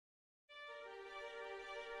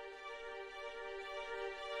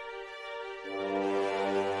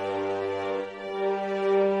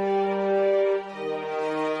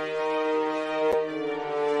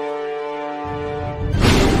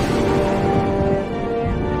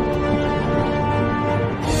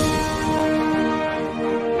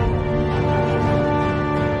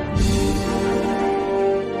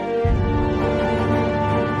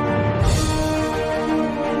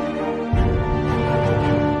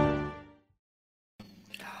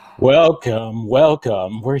Welcome,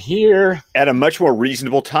 welcome. We're here at a much more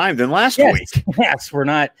reasonable time than last week. Yes, we're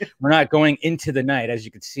not going into the night. As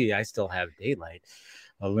you can see, I still have daylight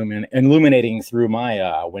illuminating through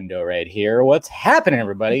my window right here. What's happening,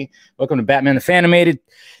 everybody? Welcome to Batman the Fanimated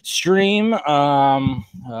stream,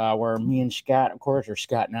 where me and Scott, of course, or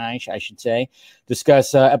Scott and I should say,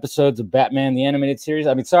 discuss episodes of Batman the Animated Series.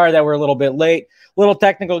 I mean, sorry that we're a little bit late. Little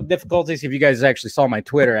technical difficulties. If you guys actually saw my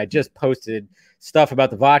Twitter, I just posted stuff about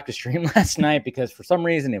the vodka stream last night because for some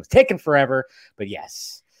reason it was taking forever. But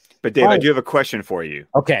yes. But Dave, I do have a question for you.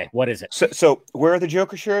 Okay, what is it? So where are the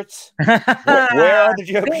Joker shirts? where are the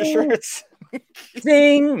Joker shirts?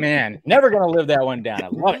 Ding, man. Never going to live that one down. I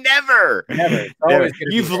love it. Never.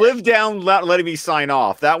 You've lived down letting me sign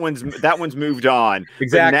off. That one's moved on.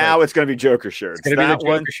 Exactly. But now it's going to be Joker shirts. It's going to be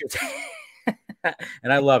the Joker shirts.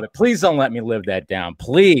 And I love it. Please don't let me live that down.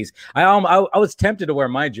 Please. I was tempted to wear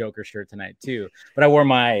my Joker shirt tonight too, but I wore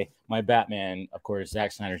my Batman, of course,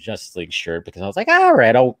 Zack Snyder's Justice League shirt because I was like, all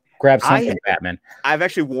right, I'll grab something Batman. I've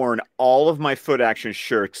actually worn all of my Foot Action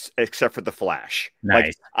shirts except for the Flash.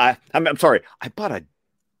 Nice. Like, I'm sorry. I bought a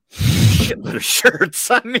shitload of shirts.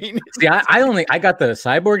 I mean, see, I got the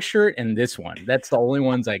Cyborg shirt and this one. That's the only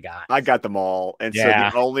ones I got. I got them all, and so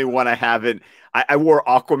the only one I haven't. I wore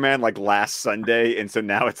Aquaman like last Sunday, and so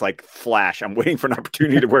now it's like Flash. I'm waiting for an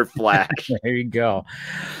opportunity to wear Flash. There you go.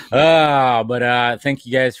 But thank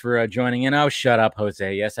you guys for joining in. Oh, shut up,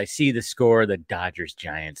 Jose. Yes, I see the score. The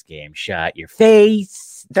Dodgers-Giants game. Shut your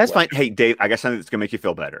face. That's fine. Hey, Dave, I got something that's gonna make you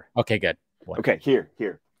feel better. Okay, good. What? Okay, here.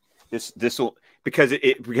 This will because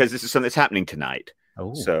this is something that's happening tonight.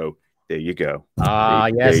 Oh, so there you go.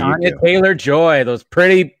 Yes, Anya Taylor-Joy. Those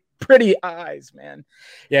pretty eyes, man.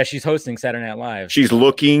 Yeah, she's hosting Saturday Night Live. She's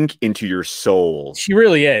looking into your soul. She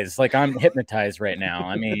really is. Like, I'm hypnotized right now.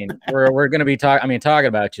 I mean, we're going to be talking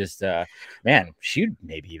about just man, she'd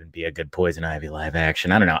maybe even be a good Poison Ivy live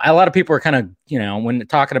action. I don't know. A lot of people are kind of, when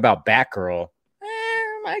talking about Batgirl,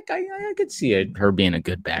 I could see her being a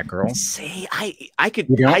good Batgirl. See, I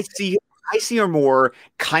see her more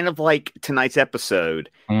kind of like tonight's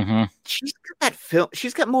episode. Mm-hmm. She's got that film.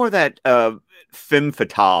 She's got more of that femme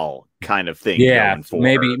fatale kind of thing. Yeah, going for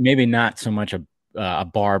maybe not so much a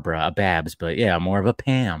Barbara, a Babs, but yeah, more of a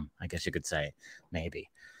Pam, I guess you could say. Maybe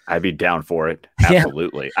I'd be down for it.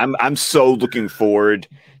 Absolutely. Yeah. I'm so looking forward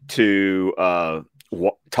to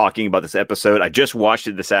talking about this episode. I just watched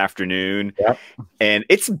it this afternoon, and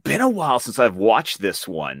it's been a while since I've watched this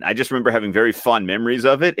one. I just remember having very fond memories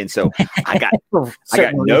of it, and so I got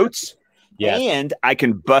notes, and I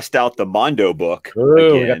can bust out the Mondo book.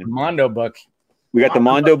 Ooh, we got the Mondo book. We got the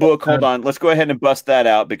Mondo book. Hold on, let's go ahead and bust that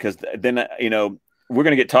out because then we're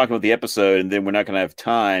gonna get talking about the episode, and then we're not gonna have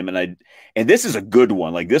time. And this is a good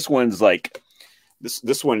one. Like this one's like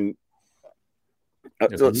this one.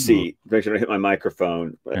 Let's see. Make sure I hit my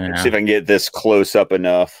microphone. Yeah. See if I can get this close up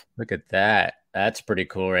enough. Look at that. That's pretty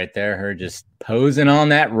cool right there. Her just posing on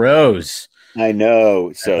that rose. I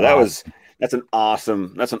know. So that's an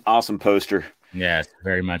awesome poster. Yes,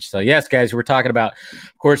 very much so. Yes, guys, we're talking about,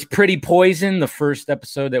 of course, Pretty Poison, the first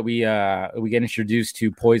episode that we get introduced to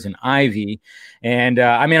Poison Ivy. And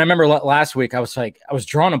I remember last week I was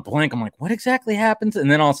drawing a blank. I'm like, what exactly happens? And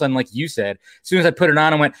then all of a sudden, like you said, as soon as I put it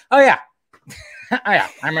on, I went, oh yeah. I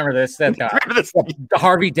remember this.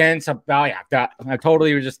 Harvey Dent. I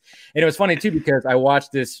totally was just. And it was funny too because I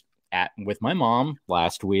watched this with my mom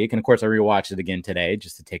last week, and of course I rewatched it again today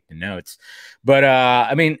just to take the notes. But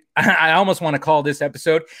I almost want to call this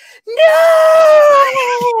episode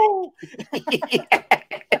 "No."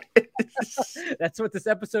 That's what this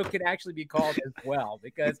episode could actually be called as well,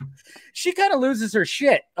 because she kind of loses her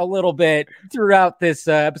shit a little bit throughout this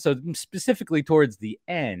episode, specifically towards the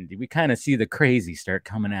end. We kind of see the crazy start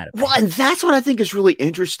coming at it. Well, and that's what I think is really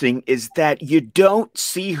interesting is that you don't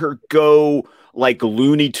see her go like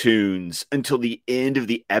Looney Tunes until the end of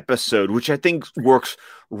the episode, which I think works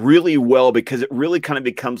really well because it really kind of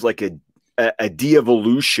becomes like a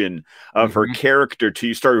de-evolution of her character till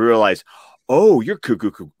you start to realize, oh, you're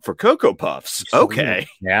cuckoo for Cocoa Puffs. Okay.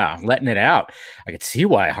 Yeah, letting it out. I could see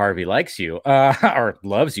why Harvey likes you, or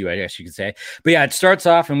loves you, I guess you could say. But yeah, it starts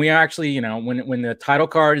off, and we are actually, when the title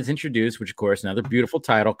card is introduced, which of course, another beautiful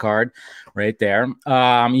title card right there.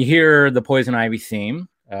 You hear the Poison Ivy theme.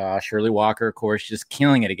 Shirley Walker, of course, just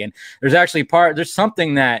killing it again. There's actually there's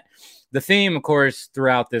something that the theme, of course,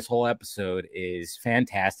 throughout this whole episode is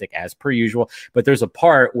fantastic as per usual. But there's a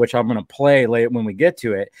part which I'm going to play later when we get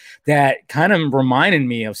to it that kind of reminded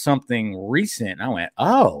me of something recent. I went,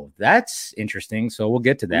 oh, that's interesting. So we'll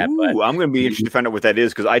get to that. Ooh, but I'm going to be interested to find out what that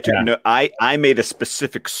is because I took I made a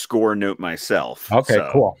specific score note myself. Okay,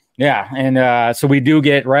 cool. Yeah, and so we do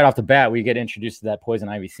get right off the bat, we get introduced to that Poison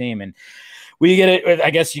Ivy theme, and we get it.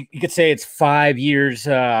 I guess you could say it's 5 years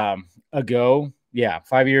ago. Yeah,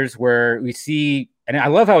 5 years where we see, and I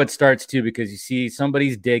love how it starts too because you see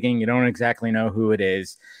somebody's digging. You don't exactly know who it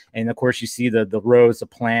is, and of course you see the rose, the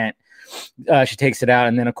plant. She takes it out,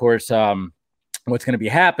 and then of course, what's going to be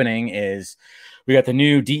happening is we got the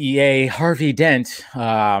new DEA Harvey Dent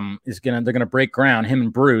they're gonna break ground. Him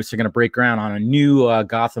and Bruce are gonna break ground on a new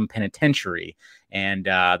Gotham penitentiary, and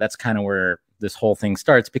that's kind of where this whole thing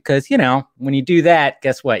starts because when you do that,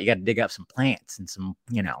 guess what? You got to dig up some plants and some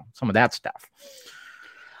of that stuff.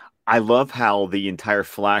 I love how the entire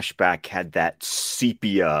flashback had that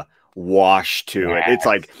sepia wash to it. It's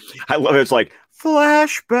like I love it. It's like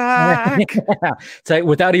flashback. It's like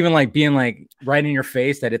without even like being like right in your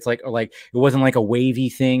face that it's like it wasn't like a wavy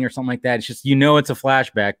thing or something like that. It's just it's a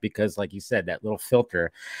flashback because like you said, that little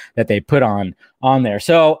filter that they put on there.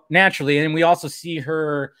 So naturally, and we also see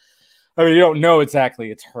her. I mean, you don't know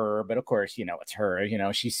exactly it's her, but of course, it's her.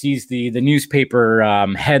 She sees the newspaper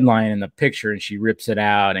headline in the picture and she rips it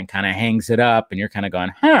out and kind of hangs it up, and you're kind of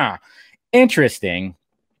going, huh, interesting.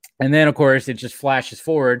 And then, of course, it just flashes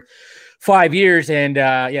forward 5 years, and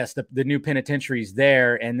yes, the new penitentiary is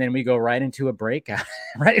there, and then we go right into a breakout.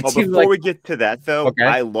 Before we get to that, though, okay.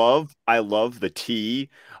 I love the T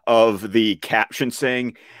of the caption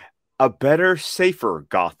saying, "A better, safer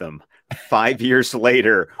Gotham." 5 years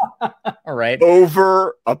later, all right,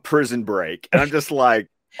 over a prison break, and I'm just like,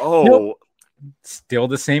 oh, nope. Still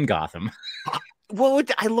the same Gotham. Well,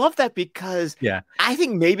 I love that because yeah, I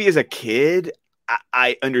think maybe as a kid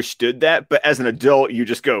I understood that, but as an adult, you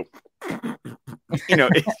just go,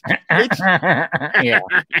 it's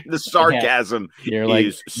the sarcasm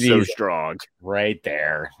is so strong right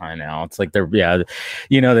there. I know it's like that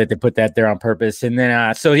they put that there on purpose. And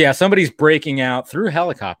then somebody's breaking out through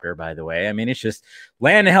helicopter, by the way. I mean, it's just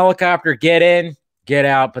land a helicopter, get in, get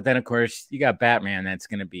out. But then of course you got Batman that's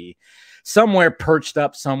going to be somewhere perched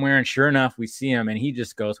up somewhere. And sure enough, we see him and he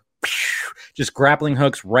just goes, just grappling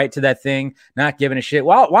hooks right to that thing, not giving a shit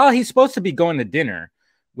while he's supposed to be going to dinner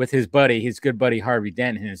with his good buddy Harvey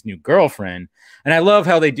Dent and his new girlfriend. And I love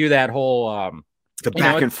how they do that whole the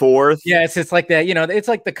back and forth. Yeah, it's like that, it's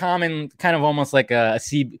like the common kind of almost like a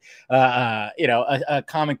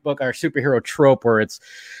comic book or superhero trope where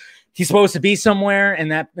he's supposed to be somewhere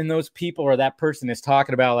and those people or that person is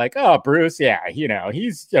talking about like, oh, Bruce, yeah,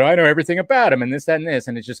 he's, I know everything about him and this, that, and this.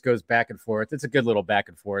 And it just goes back and forth. It's a good little back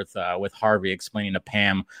and forth with Harvey explaining to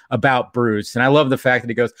Pam about Bruce. And I love the fact that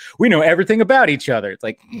he goes, we know everything about each other. It's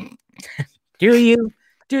like, do you,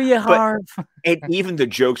 Harv? And even the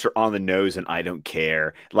jokes are on the nose and I don't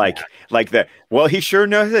care. Like he sure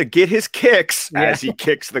knows how to get his kicks as he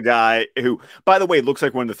kicks the guy who, by the way, looks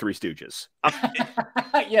like one of the Three Stooges.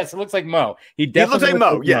 Yes, it looks like Mo. He looks like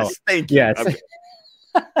Mo. Yes, thank you. Yes. Okay.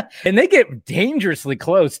 And they get dangerously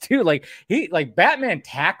close too. Like Batman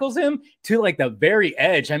tackles him to like the very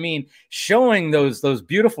edge. I mean, showing those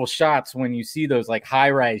beautiful shots when you see those like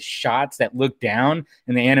high-rise shots that look down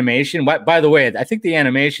in the animation. By the way, I think the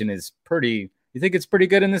animation is pretty. You think it's pretty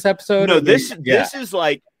good in this episode? No, this is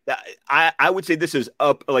like. I would say this is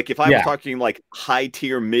up. Like if I was talking like high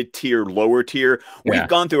tier, mid tier, lower tier, we've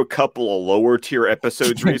gone through a couple of lower tier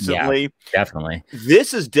episodes recently. Definitely.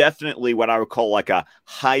 This is definitely what I would call like a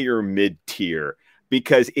higher mid tier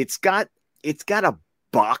because it's got a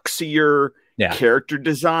boxier character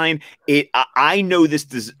design. I know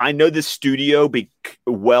this. I know this studio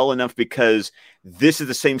well enough because this is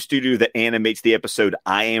the same studio that animates the episode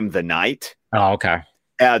 "I Am the Night." Oh, okay.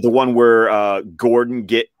 The one where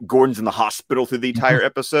Gordon's in the hospital through the entire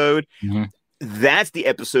episode. Mm-hmm. That's the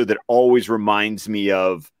episode that always reminds me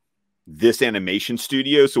of this animation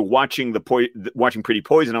studio. So watching Pretty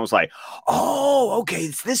Poison, I was like, oh, okay,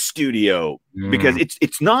 it's this studio because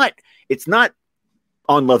it's not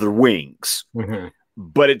On Leather Wings. Mm-hmm.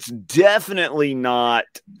 But it's definitely not,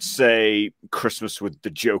 say, Christmas with the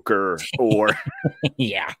Joker or...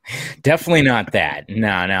 Yeah, definitely not that.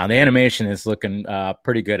 No. The animation is looking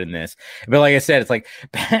pretty good in this. But like I said, it's like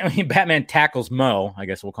Batman tackles Mo. I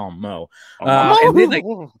guess we'll call him Mo.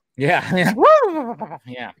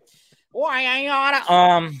 Yeah. Why I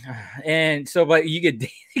oughta and so but you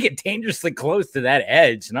get dangerously close to that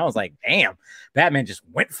edge. And I was like, damn, Batman just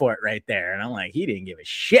went for it right there. And I'm like, he didn't give a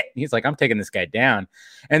shit. He's like, I'm taking this guy down.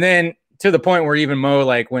 And then to the point where even Mo,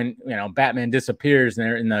 like when Batman disappears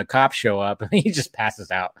and the cops show up, he just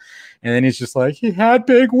passes out. And then he's just like, he had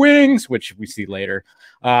big wings, which we see later.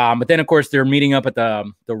 But then of course they're meeting up at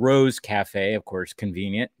the Rose Cafe. Of course,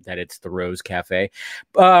 convenient that it's the Rose Cafe.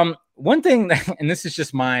 One thing, and this is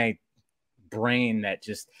just my brain, that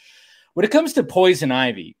just when it comes to Poison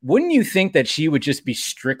Ivy, wouldn't you think that she would just be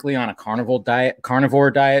strictly on a carnivore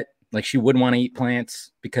diet? Like she wouldn't want to eat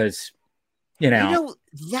plants because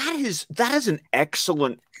that is an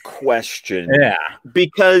excellent question. Yeah,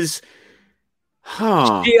 because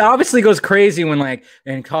she obviously goes crazy when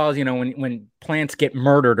and calls, when plants get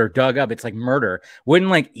murdered or dug up, it's like murder.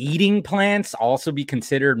 Wouldn't like eating plants also be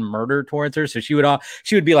considered murder towards her? So she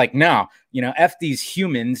would be like, no, F these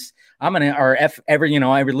humans. Or F every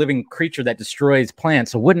living creature that destroys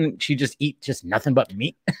plants. So wouldn't she just eat just nothing but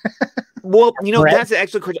meat? Well, that's an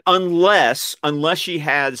excellent question. Unless she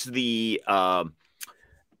has the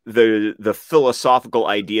philosophical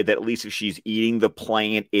idea that at least if she's eating the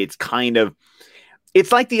plant, it's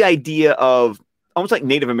like the idea of almost like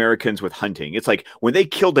Native Americans with hunting. It's like when they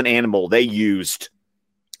killed an animal, they used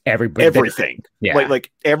everything. Yeah. Like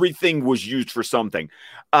everything was used for something.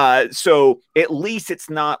 So at least it's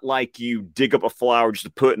not like you dig up a flower just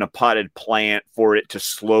to put in a potted plant for it to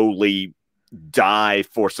slowly die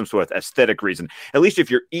for some sort of aesthetic reason. At least if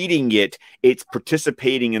you're eating it, it's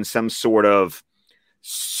participating in some sort of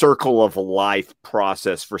circle of life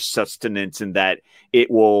process for sustenance, and that it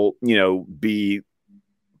will, be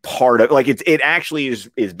part of it actually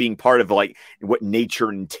is being part of like what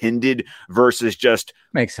nature intended versus just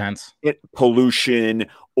makes sense pollution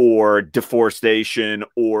or deforestation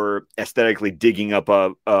or aesthetically digging up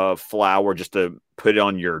a flower just to put it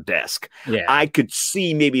on your desk. Yeah, I could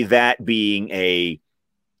see maybe that being a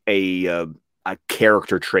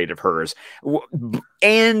character trait of hers.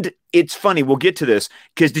 And it's funny, we'll get to this,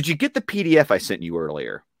 because did you get the PDF I sent you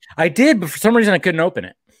earlier? I did, but for some reason I couldn't open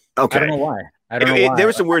it. Okay, I don't know why. There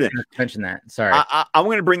was some weird. Mention that. Sorry, I'm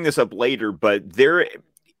going to bring this up later, but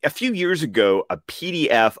a few years ago, a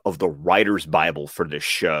PDF of the writer's Bible for this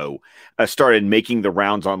show started making the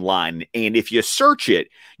rounds online. And if you search it,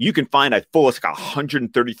 you can find it's like a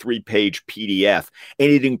 133-page PDF. And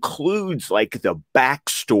it includes like the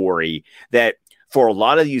backstory that for a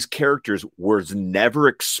lot of these characters was never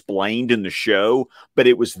explained in the show, but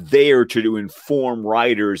it was there to inform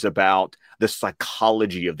writers about the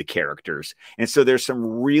psychology of the characters. And so there's some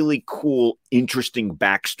really cool, interesting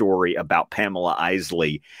backstory about Pamela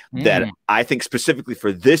Isley that I think specifically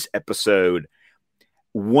for this episode,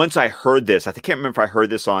 once I heard this, I can't remember if I heard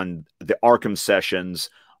this on the Arkham sessions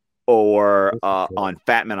or on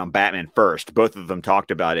Fat Man on Batman First. Both of them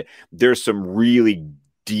talked about it. There's some really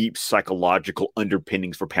deep psychological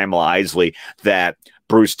underpinnings for Pamela Isley that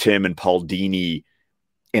Bruce Timm and Paul Dini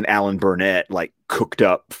and Alan Burnett cooked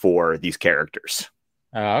up for these characters.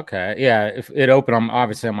 Okay. Yeah. If it opened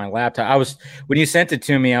obviously on my laptop. When you sent it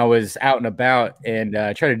to me, I was out and about and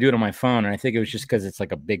I tried to do it on my phone. And I think it was just because it's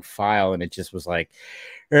like a big file and it just was like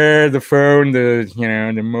the phone,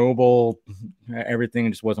 the mobile, everything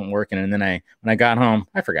just wasn't working. And then when I got home,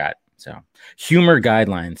 I forgot. So humor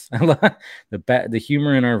guidelines. The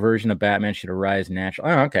humor in our version of Batman should arise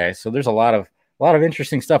naturally. Oh, okay. So there's a lot of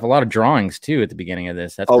interesting stuff, a lot of drawings too at the beginning of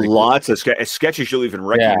this. That's lots of sketches you'll even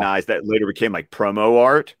recognize that later became like promo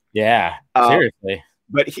art. Yeah, seriously.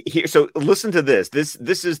 But here, so listen to this. This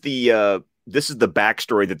is the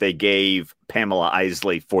backstory that they gave Pamela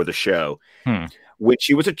Isley for the show. When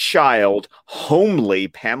she was a child, homely,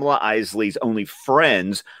 Pamela Isley's only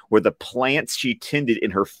friends were the plants she tended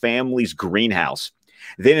in her family's greenhouse.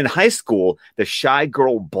 Then in high school, the shy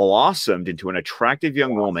girl blossomed into an attractive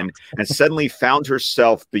young woman and suddenly found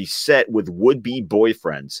herself beset with would-be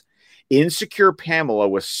boyfriends. Insecure Pamela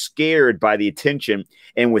was scared by the attention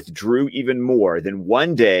and withdrew even more. Then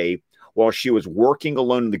one day, while she was working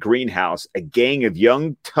alone in the greenhouse, a gang of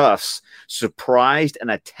young toughs surprised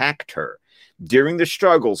and attacked her. During the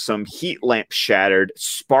struggle, some heat lamps shattered,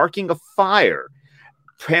 sparking a fire.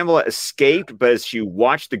 Pamela escaped, but as she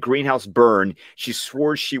watched the greenhouse burn, she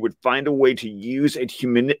swore she would find a way to use and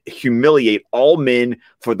humiliate all men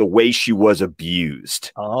for the way she was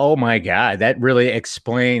abused. Oh my God, that really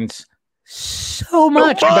explains so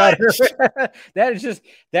much about her. That is just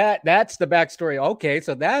that's the backstory. Okay,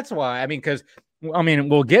 so that's why. I mean, because I mean,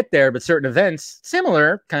 we'll get there, but certain events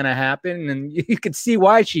similar kind of happen, and you can see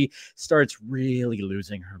why she starts really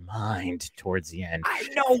losing her mind towards the end. I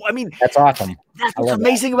know. I mean, that's awesome. That's what's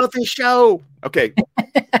amazing about this show. Okay.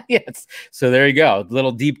 Yes. So there you go. A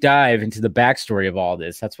little deep dive into the backstory of all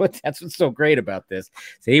this. That's what's so great about this.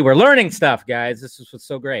 See, we're learning stuff, guys. This is what's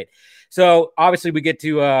so great. So obviously we get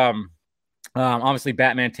to obviously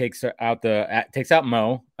Batman takes out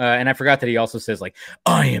Mo, and I forgot that he also says like,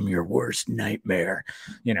 "I am your worst nightmare,"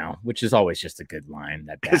 which is always just a good line.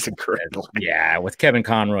 That's a great line. Yeah, with Kevin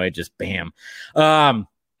Conroy, just bam.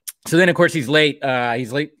 So then, of course, he's late.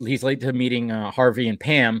 He's late to meeting Harvey and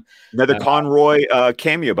Pam. Another Conroy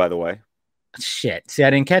cameo, by the way. Shit. See, I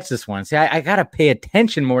didn't catch this one. See, I got to pay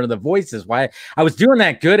attention more to the voices. Why I was doing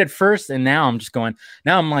that good at first, and now I'm just going.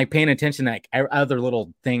 Now I'm like paying attention to like other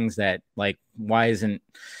little things that like. Why isn't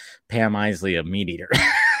Pam Isley a meat eater?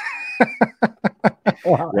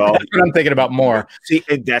 Well, that's what I'm thinking about more. See,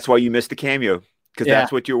 and that's why you missed the cameo because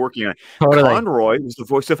that's what you're working on. Totally. Conroy was the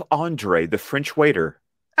voice of Andre, the French waiter.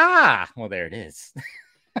 Well, there it is.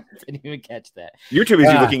 Didn't even catch that. You're too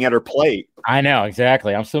busy looking at her plate. I know,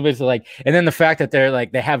 exactly. I'm so busy like, and then the fact that they're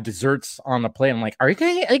like they have desserts on the plate. I'm like, are you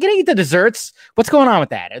gonna eat the desserts? What's going on with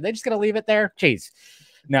that? Are they just gonna leave it there? Jeez.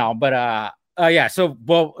 No, but yeah. So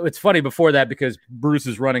well, it's funny before that because Bruce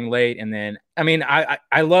is running late, and then I mean,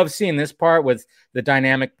 I love seeing this part with the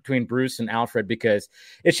dynamic between Bruce and Alfred because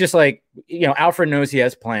it's just like Alfred knows he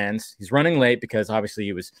has plans. He's running late because obviously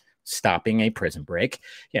he was stopping a prison break,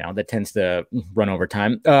 that tends to run over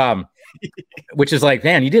time. Which is like,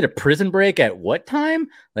 man, you did a prison break at what time?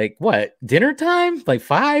 Like what? Dinner time? Like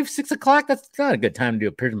 5, 6 o'clock? That's not a good time to do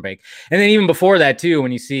a prison break. And then even before that too,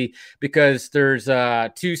 when you see, because there's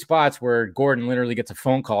 2 spots where Gordon literally gets a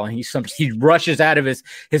phone call and he rushes out of his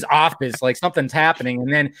office like something's happening.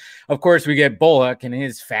 And then of course we get Bullock and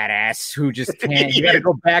his fat ass who just can't, you got to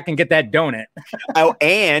go back and get that donut.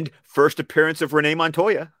 And first appearance of Renee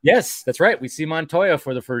Montoya. Yes, that's right. We see Montoya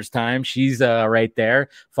for the first time. She's right there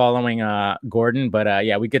following Gordon. But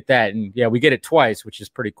yeah, we get that. And yeah, we get it twice, which is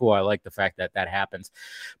pretty cool. I like the fact that happens.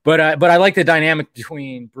 But I like the dynamic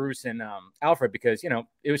between Bruce and Alfred because,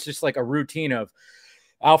 it was just like a routine of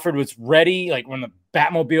Alfred was ready. Like when the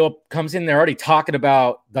Batmobile comes in, they're already talking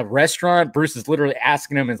about the restaurant. Bruce is literally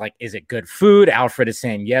asking him, is it good food? Alfred is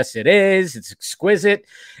saying, yes, it is. It's exquisite.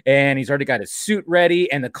 And he's already got his suit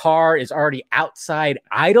ready. And the car is already outside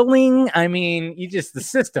idling. I mean, the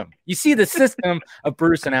system. You see the system of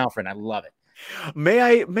Bruce and Alfred. I love it. May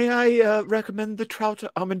I recommend the trout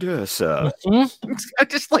amandeur, sir? Mm-hmm.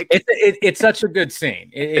 Just like it's such a good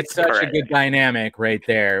scene. It's such a good dynamic right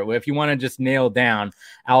there. If you want to just nail down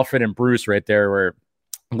Alfred and Bruce right there, where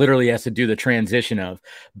literally has to do the transition of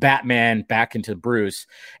Batman back into Bruce,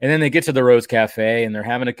 and then they get to the Rose Cafe and they're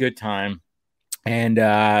having a good time. And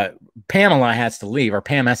Pam has to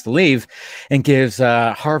leave and gives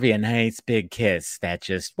Harvey a nice big kiss. That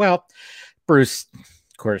just Bruce.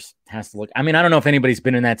 Course has to look. I mean, I don't know if anybody's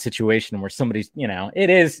been in that situation where somebody's, it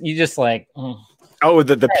is, you just like,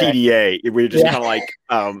 the PDA. We're just kind of like,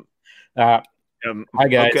 hi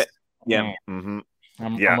guys. Okay. Yeah. Mm-hmm.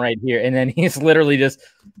 I'm right here. And then he's literally just,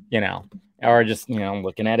 or just,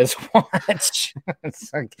 looking at his watch.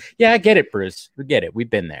 It's like, yeah, I get it, Bruce. We get it. We've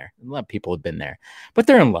been there. A lot of people have been there, but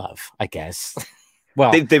they're in love, I guess.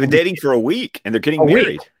 Well, they've been dating for a week and they're getting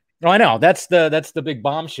married. Oh, I know. That's the big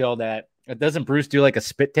bombshell that. Doesn't Bruce do like a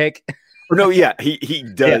spit take? No, yeah, he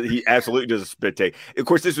does. Yeah. He absolutely does a spit take. Of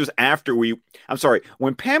course, this was after I'm sorry.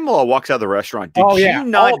 When Pamela walks out of the restaurant, did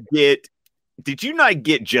you not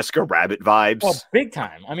get Jessica Rabbit vibes? Oh, big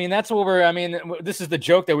time. I mean, that's what this is the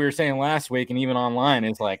joke that we were saying last week, and even online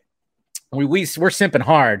is like we're simping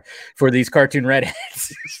hard for these cartoon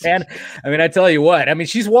redheads. And I mean, I tell you what. I mean,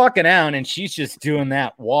 she's walking out and she's just doing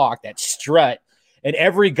that walk, that strut, and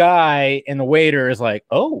every guy and the waiter is like,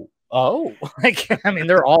 oh, like, I mean,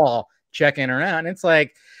 they're all checking her out. And it's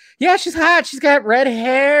like, yeah, she's hot. She's got red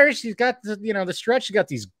hair. She's got the stretch. She got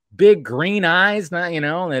these big green eyes,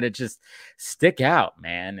 that it just stick out,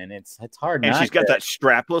 man. And it's hard. And she's got that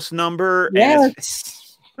strapless number.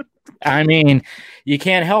 Yes. I mean, you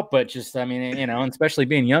can't help but just, especially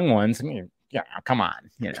being young ones. I mean, yeah, come on.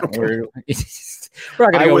 We're not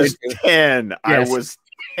gonna I was 10. Yes. I was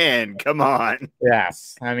 10. Come on.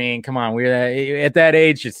 Yes. I mean, come on. We're at that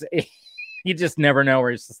age. You just never know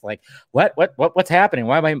where it's just like, what's happening?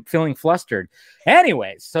 Why am I feeling flustered?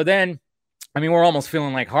 Anyways, so then, I mean, we're almost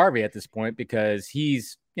feeling like Harvey at this point because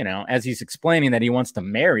he's, as he's explaining that he wants to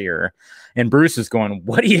marry her, and Bruce is going,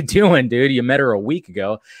 what are you doing, dude? You met her a week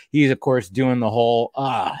ago. He's, of course, doing the whole,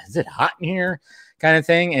 is it hot in here kind of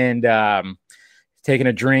thing. And taking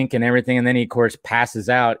a drink and everything, and then he of course passes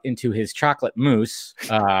out into his chocolate mousse.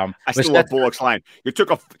 I still love Bullock's line. You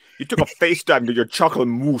took a FaceTime to your chocolate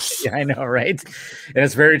mousse. Yeah, I know, right? And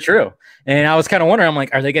it's very true. And I was kind of wondering, I'm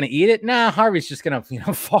like, are they going to eat it? Nah, Harvey's just going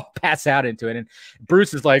to pass out into it. And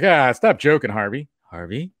Bruce is like, stop joking, Harvey.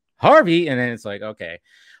 And then it's like, okay,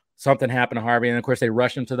 something happened to Harvey. And of course, they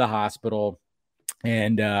rush him to the hospital.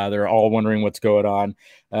 And they're all wondering what's going on.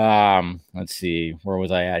 Let's see, where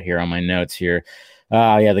was I at here on my notes here?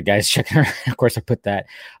 The guy's checking her. Of course, I put that.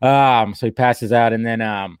 So he passes out, and then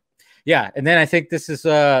and then I think this is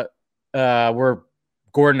where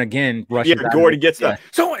Gordon again rushes. Yeah, Gordon gets that.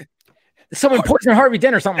 Someone poisoned Harvey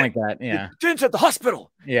Dent or something like that. Yeah, Dent's at the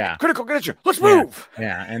hospital. Yeah, critical condition. Let's move.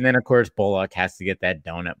 Yeah, and then of course Bullock has to get that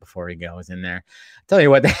donut before he goes in there. I tell you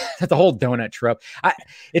what, the whole donut trope.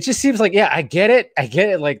 It just seems like, I get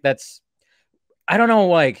it. Like I don't know,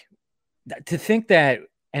 like to think that.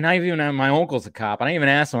 And I even my uncle's a cop, and I even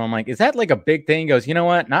asked him, I'm like, is that like a big thing? He goes, you know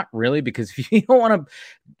what? Not really, because if you don't want to,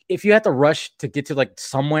 if you have to rush to get to like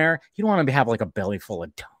somewhere, you don't want to have like a belly full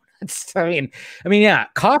of donuts. I mean, yeah,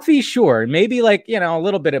 coffee, sure, maybe like a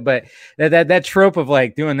little bit of, but that trope of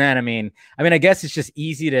like doing that. I mean, I guess it's just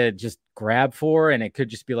easy to just grab for, and it could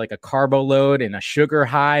just be like a carbo load and a sugar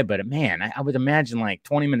high. But man, I would imagine like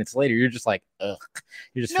 20 minutes later, you're just like, ugh.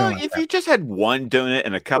 You're just if you just had one donut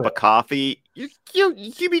and a cup of coffee, you'd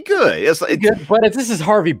be good. It's good, but this is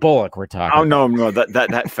Harvey Bullock we're talking. Oh no,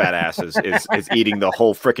 that fat ass is eating the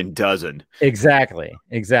whole freaking dozen. Exactly.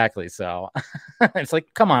 So it's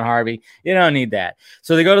like, come on, Harvey, you don't need that.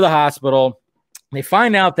 So they go to the hospital. They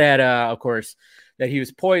find out that, of course, that he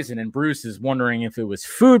was poisoned, and Bruce is wondering if it was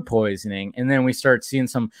food poisoning. And then we start seeing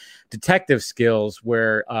some detective skills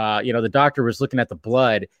where, the doctor was looking at the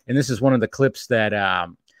blood, and this is one of the clips that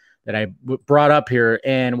I brought up here.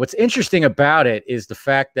 And what's interesting about it is the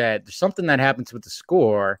fact that there's something that happens with the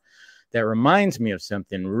score that reminds me of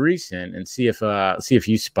something recent. And see if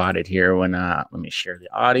you spot it here when let me share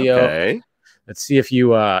the audio. Okay. Let's see if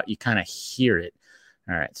you kind of hear it.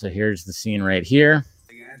 All right, so here's the scene right here.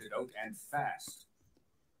 The antidote and fast.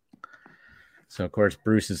 So of course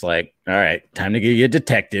Bruce is like, all right, time to give you a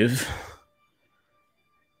detective.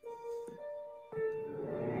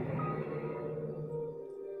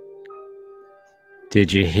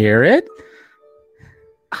 Did you hear it?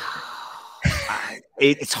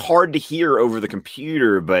 It's hard to hear over the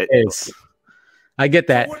computer, but I get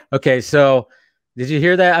that. Okay, so did you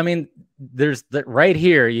hear that? I mean, there's that right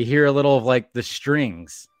here. You hear a little of like the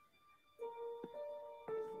strings.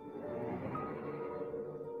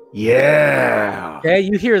 Yeah. Okay,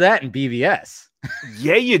 you hear that in BVS.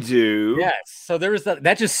 Yeah, you do. Yes. So there was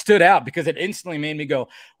that just stood out because it instantly made me go,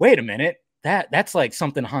 wait a minute. That's like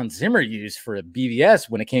something Hans Zimmer used for a BVS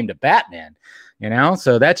when it came to Batman,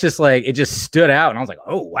 So that's just like, it just stood out, and I was like,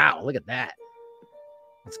 oh wow, look at that.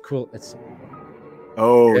 It's cool.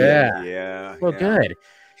 Yeah. Well, good.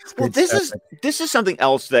 Well, this is something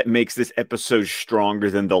else that makes this episode stronger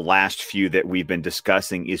than the last few that we've been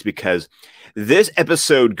discussing, is because this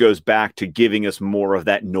episode goes back to giving us more of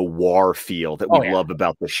that noir feel that we love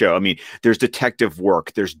about the show. I mean, there's detective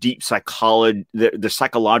work, there's deep psychology, the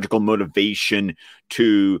psychological motivation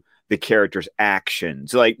to the character's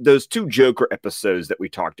actions. Like those two Joker episodes that we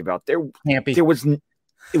talked about, there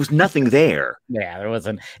was nothing there. Yeah, there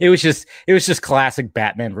wasn't. It was just classic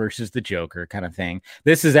Batman versus the Joker kind of thing.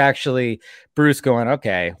 This is actually Bruce going,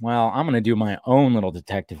 okay, well, I'm going to do my own little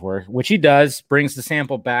detective work, which he does, brings the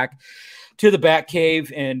sample back to the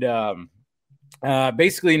Batcave, and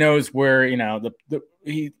basically knows where,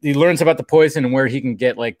 he learns about the poison and where he can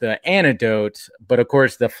get like the antidote. But of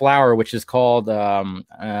course, the flower, which is called,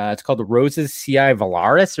 it's called the Roses Ci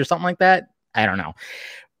Valaris or something like that. I don't know.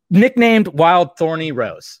 Nicknamed Wild Thorny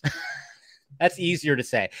Rose. That's easier to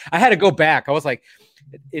say. I had to go back. I was like,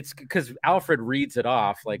 it's because Alfred reads it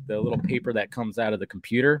off, like the little paper that comes out of the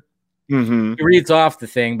computer. Mm-hmm. He reads off the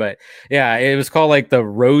thing, but yeah, it was called like the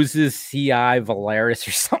Roses Ci Valaris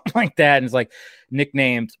or something like that. And it's like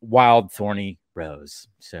nicknamed Wild Thorny Rose.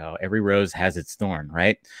 So every rose has its thorn,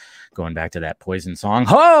 right? Going back to that Poison song.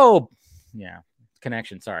 Ho! Yeah.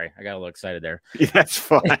 Connection. Sorry, I got a little excited there. Yeah, that's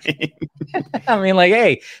fine. I mean, like,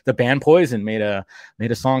 hey, the band Poison made a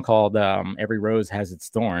song called "Every Rose Has Its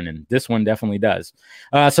Thorn," and this one definitely does.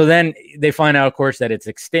 So then they find out, of course, that it's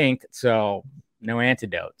extinct. So no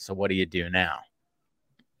antidote. So what do you do now?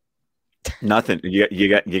 Nothing. You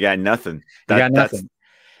got nothing. You got nothing.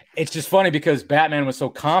 It's just funny because Batman was so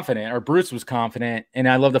confident, or Bruce was confident, and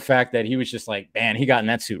I love the fact that he was just like, man, he got in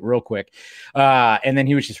that suit real quick, and then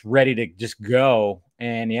he was just ready to just go,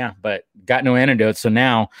 and but got no antidote. So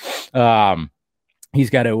now, he's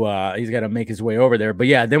got to make his way over there. But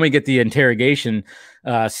yeah, then we get the interrogation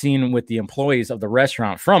scene with the employees of the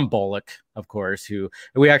restaurant from Bullock, of course, who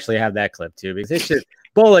we actually have that clip too, because it's just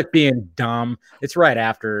Bullock being dumb. It was right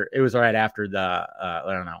after the I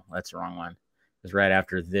don't know, that's the wrong one. It was right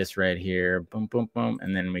after this right here. Boom, boom, boom.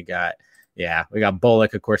 And then we got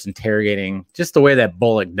Bullock, of course, interrogating just the way that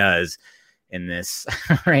Bullock does in this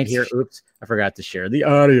right here. Oops, I forgot to share the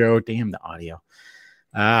audio. Damn the audio.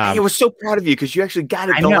 I was so proud of you because you actually got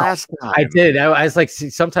it last time. I did. I was like,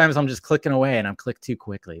 sometimes I'm just clicking away and I'm clicked too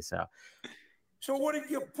quickly. So what did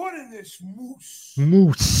you put in this mousse?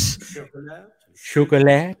 Mousse.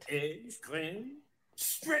 Chocolate. Eggs, cream,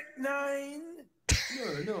 strychnine.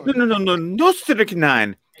 No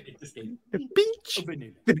strychnine. The beach. So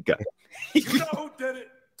did it.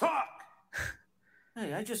 Talk.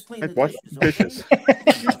 Hey, I just cleaned the dishes.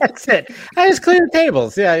 That's it. I just cleaned the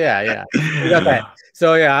tables. Yeah. We got that.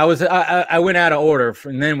 So yeah, I went out of order,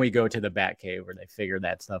 and then we go to the Batcave where they figure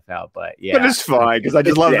that stuff out. But yeah, but it's fine because I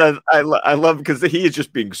just love that. I love because he is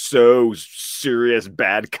just being so serious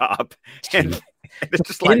bad cop, and it's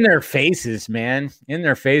just like in their faces, man, in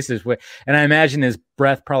their faces. And I imagine his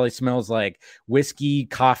breath probably smells like whiskey,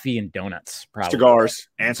 coffee, and donuts. Probably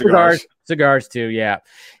cigars too. Yeah,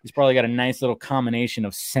 he's probably got a nice little combination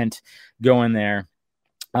of scent going there.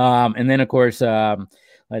 And then of course,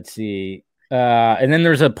 let's see. And then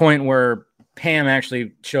there's a point where Pam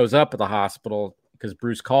actually shows up at the hospital because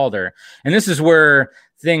Bruce called her. And this is where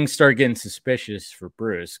things start getting suspicious for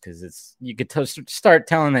Bruce because you could start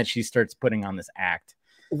telling that she starts putting on this act.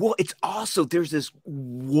 Well, it's also there's this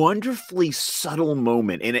wonderfully subtle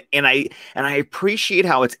moment, and I appreciate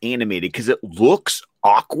how it's animated because it looks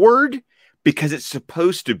awkward because it's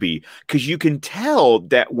supposed to be, because you can tell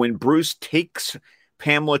that when Bruce takes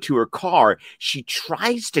Pamela to her car, she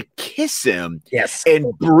tries to kiss him. Yes.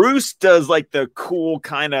 And Bruce does like the cool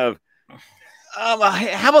kind of, how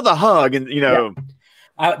about the hug? And,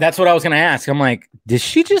 that's what I was going to ask. I'm like, did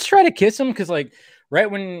she just try to kiss him? Because like right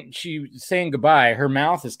when she was saying goodbye, her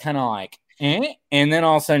mouth is kind of like, and then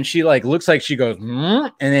all of a sudden she like looks like she goes,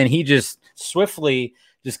 and then he just swiftly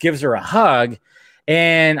just gives her a hug.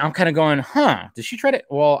 And I'm kind of going, did she try to?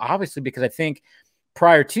 Well, obviously, because I think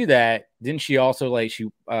prior to that, didn't she also like she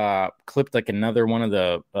clipped like another one of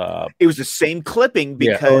the it was the same clipping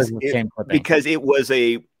because it was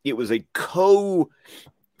a co-financing,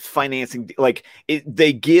 like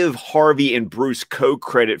they give Harvey and Bruce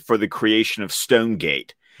co-credit for the creation of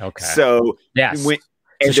Stonegate. Okay. So yes.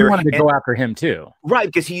 So she wanted to go after him too. Right,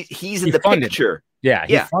 because he's in the picture. Yeah,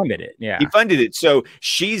 he funded it. Yeah, he funded it. So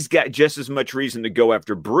she's got just as much reason to go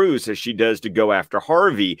after Bruce as she does to go after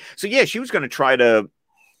Harvey. So yeah, she was going to try to,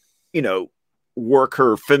 work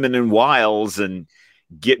her feminine wiles and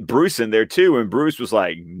get Bruce in there too. And Bruce was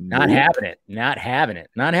like, nope. Not having it.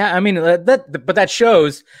 I mean, but that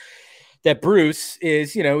shows that Bruce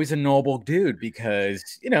is, he's a noble dude because,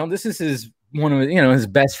 this is one of his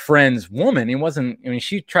best friend's woman.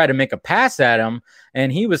 She tried to make a pass at him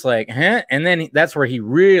and he was like, huh? And then that's where he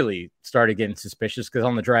really started getting suspicious because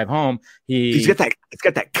on the drive home, it's got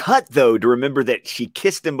that cut though, to remember that she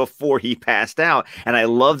kissed him before he passed out. And I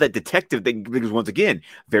love that detective thing because once again,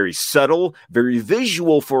 very subtle, very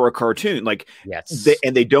visual for a cartoon. Like, yes. They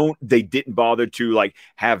didn't bother to like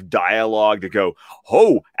have dialogue to go,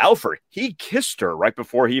 oh, Alfred, he kissed her right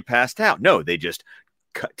before he passed out. No, they just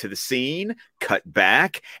cut to the scene, cut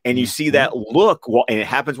back, and you see that look, and it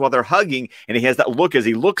happens while they're hugging, and he has that look as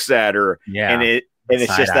he looks at her, and it's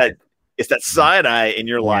just that it's that side eye, and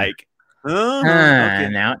you're like, okay.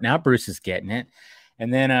 Now Bruce is getting it,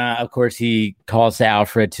 and then of course he calls to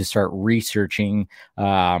Alfred to start researching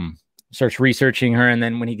her, and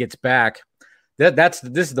then when he gets back, this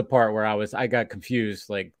is the part where I got confused,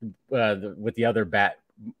 like with the other Bat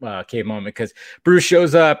cave moment, because Bruce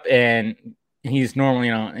shows up and he's normally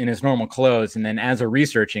in his normal clothes, and then as we're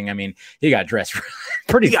researching, I mean, he got dressed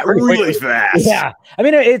pretty really fast. Yeah, I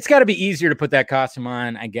mean, it's got to be easier to put that costume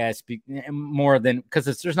on, I guess, more than because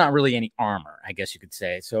there's not really any armor, I guess you could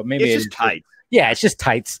say. So maybe it's just tight. Yeah, it's just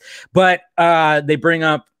tights. But they bring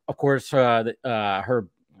up, of course, her,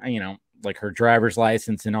 like her driver's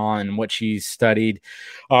license and all, and what she's studied.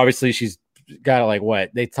 Obviously, she's got like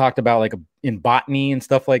what they talked about, like in botany and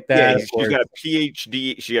stuff like that. Yeah, she's got a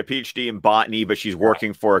PhD. She got a PhD in botany, but she's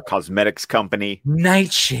working for a cosmetics company.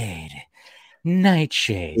 Nightshade.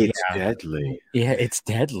 It's deadly. Yeah, it's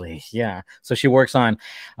deadly. Yeah. So she works on,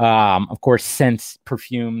 of course, scents,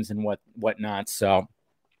 perfumes, and whatnot. So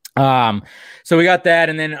we got that,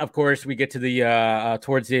 and then of course we get to the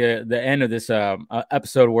towards the end of this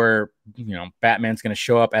episode where Batman's going to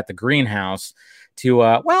show up at the greenhouse to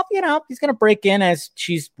well, he's gonna break in as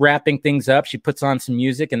she's wrapping things up. She puts on some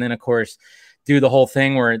music, and then of course do the whole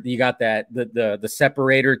thing where you got that the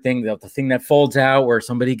separator thing, the thing that folds out where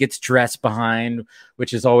somebody gets dressed behind,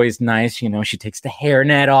 which is always nice. She takes the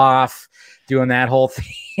hairnet off, doing that whole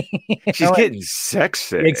thing. She's getting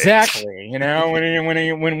sexy. Exactly.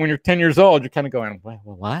 When you're 10 years old, you're kind of going,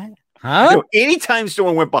 what? Huh? Anytime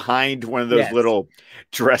someone went behind one of those little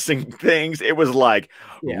dressing things, it was like,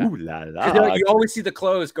 ooh la la. You always see the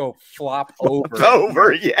clothes go flop over.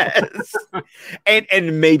 Over, yes.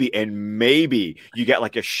 and maybe you get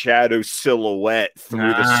like a shadow silhouette through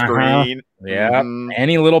the screen. Yeah.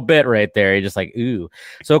 Any little bit right there. You're just like, ooh.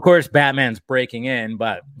 So of course Batman's breaking in,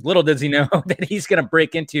 but little does he know that he's gonna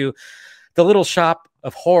break into the little shop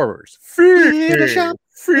of horrors. Little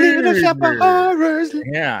shop of horrors.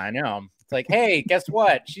 Yeah, I know. It's like, hey, guess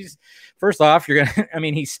what? First off,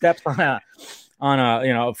 he steps on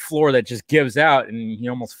a floor that just gives out, and he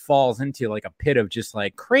almost falls into like a pit of just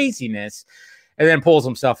like craziness, and then pulls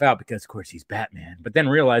himself out because of course he's Batman, but then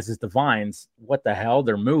realizes the vines, what the hell,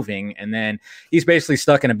 they're moving, and then he's basically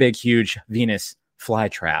stuck in a big huge Venus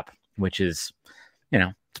flytrap, which is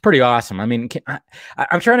it's pretty awesome. I mean,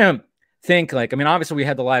 I'm trying to think, like, obviously we've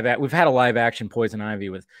had a live action Poison Ivy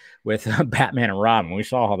with Batman and Robin. We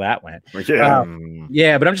saw how that went.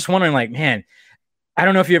 Yeah, but I'm just wondering, like, man, I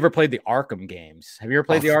don't know if you ever played the Arkham games. Have you ever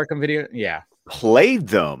played the Arkham video? Yeah, played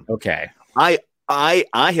them. Okay, I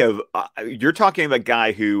have. You're talking about a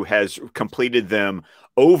guy who has completed them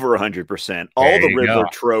over 100%. All the Riddler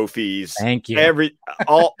trophies. Thank you.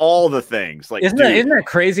 All the things. Like, isn't that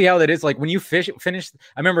crazy how that is? Like when you finish.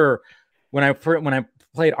 I remember when I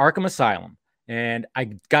played Arkham Asylum and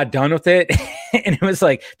I got done with it and it was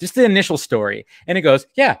like just the initial story and it goes,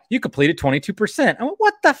 yeah, you completed 22%. I went,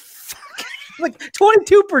 what the fuck? Like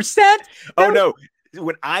 22%? Oh no.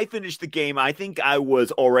 When I finished the game, I think I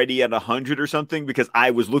was already at 100 or something because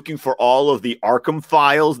I was looking for all of the Arkham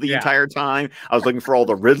files the entire time. I was looking for all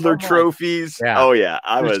the Riddler trophies. Yeah. Oh yeah,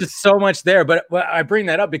 There's just so much there. But I bring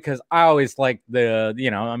that up because I always like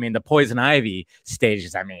the Poison Ivy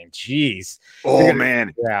stages. Geez. Oh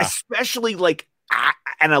man, especially like.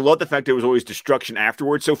 And I love the fact there was always destruction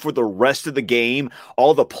afterwards. So for the rest of the game,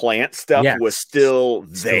 all the plant stuff was still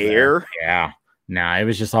there. Yeah. No, it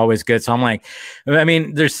was just always good. So I'm like,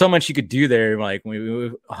 there's so much you could do there. Like,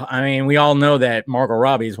 we all know that Margot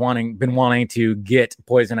Robbie's been wanting to get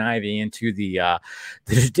Poison Ivy into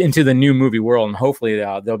the new movie world, and hopefully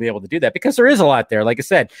they'll be able to do that because there is a lot there. Like I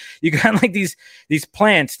said, you got like these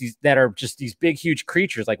plants that are just these big, huge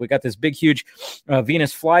creatures. Like we got this big, huge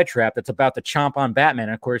Venus flytrap that's about to chomp on Batman.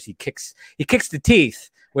 And of course, he kicks the teeth,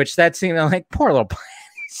 which that seemed like poor little plant.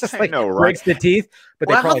 It's just like breaks the teeth. But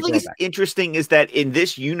what I think is interesting is that in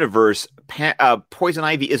this universe, Poison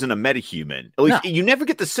Ivy isn't a metahuman. At least you never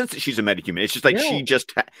get the sense that she's a metahuman. It's just like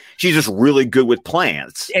she's just really good with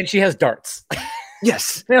plants, and she has darts.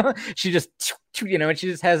 Yes, she just and she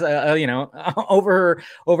just has over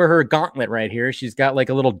her gauntlet right here. She's got like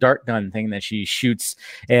a little dart gun thing that she shoots,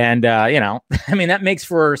 and that makes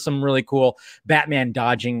for some really cool Batman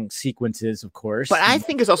dodging sequences, of course. But I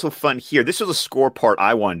think it's also fun here. This was a score part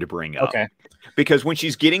I wanted to bring up. Okay. Because when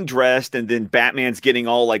she's getting dressed and then Batman's getting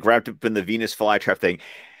all like wrapped up in the Venus flytrap thing,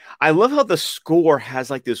 I love how the score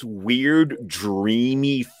has like this weird,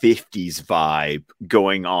 dreamy 50s vibe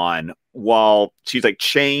going on while she's like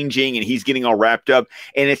changing and he's getting all wrapped up.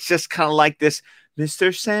 And it's just kind of like this,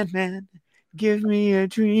 Mr. Sandman, give me a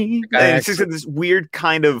dream. And it's just this weird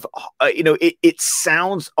kind of, it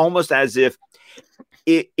sounds almost as if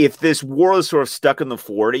this world is sort of stuck in the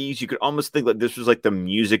 40s, you could almost think that this was like the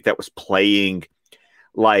music that was playing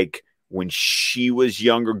like when she was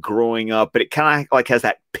younger growing up, but it kind of like has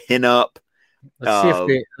that pin-up. Let's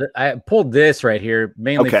see if I pulled this right here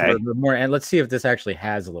mainly for more, and let's see if this actually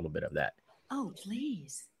has a little bit of that. Oh,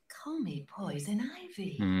 please call me Poison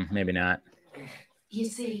Ivy. Maybe not. You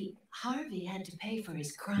see, Harvey had to pay for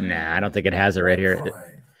his crime. Nah, I don't think it has it right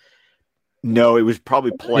here. No, it was probably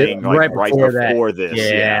playing right before this.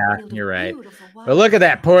 Yeah, you're right. But look at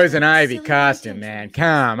that Poison Ivy costume, man.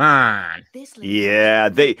 Come on. Yeah,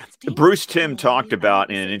 Bruce Timm talked about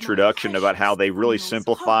in an introduction about how they really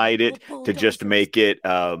simplified it to just make it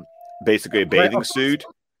basically a bathing suit.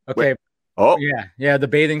 Okay. Oh yeah, the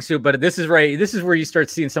bathing suit. But this is where you start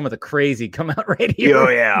seeing some of the crazy come out right here. Oh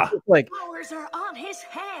yeah, like powers are on his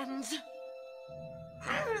hands.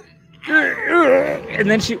 And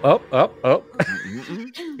then she and I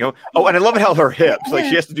love it how her hips, like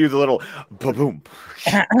she has to do the little boom.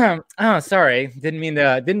 Oh, sorry, didn't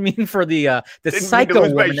mean for the psycho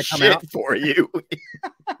woman to come out for you.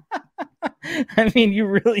 I mean, you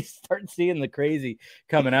really start seeing the crazy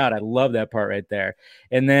coming out. I love that part right there.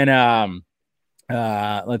 And then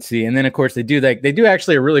let's see. And then of course they do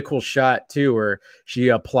actually a really cool shot too, where she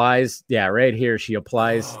applies. Yeah, right here she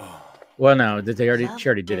applies. Well, no, she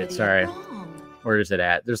already did it. Sorry. Where is it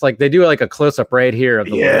at? There's like they do like a close up right here of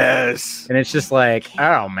the yes, and it's just like,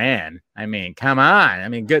 oh man. I mean, come on. I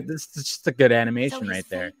mean, good. This is just a good animation right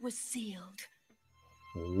there. Was sealed.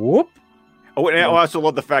 Whoop. Oh, and I also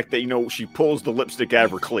love the fact that she pulls the lipstick out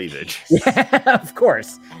of her cleavage. Yeah, of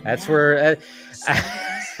course. That's where.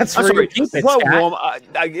 That's where you keep it. What woman?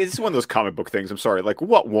 It's one of those comic book things. I'm sorry. Like,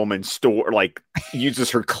 what woman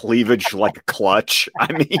uses her cleavage like a clutch?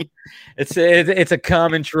 I mean, it's a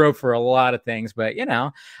common trope for a lot of things, but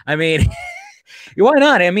I mean. Why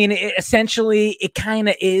not? I mean, essentially, it kind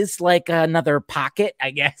of is like another pocket,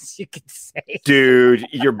 I guess you could say. Dude,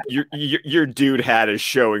 your dude hat is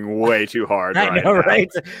showing way too hard. I know, right?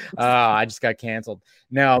 I just got canceled.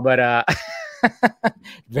 No, but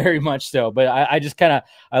very much so. But I just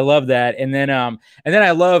I love that, and then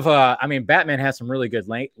I love. I mean, Batman has some really good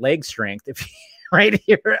leg strength. If right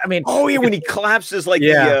here, I mean, oh yeah, when he collapses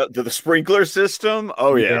the sprinkler system.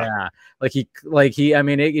 Oh yeah, he. I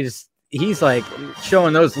mean, it is. He's like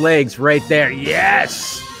showing those legs right there.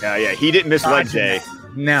 Yes. Yeah. He didn't miss leg day.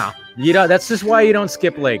 No, that's just why you don't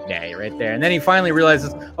skip leg day right there. And then he finally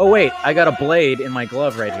realizes, oh wait, I got a blade in my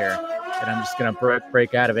glove right here, and I'm just gonna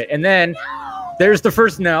break out of it. And then there's the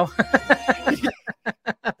first no.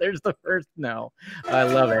 There's the first no. I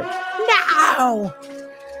love it. No.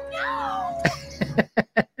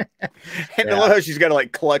 And I love how she's got to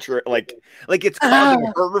clutch her, like it's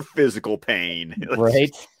causing her physical pain.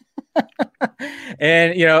 Right.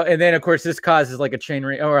 And and then of course this causes like a chain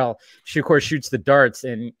reaction. Oh well, she of course shoots the darts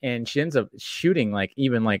and she ends up shooting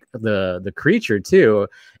even the creature too.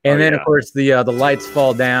 And then of course the lights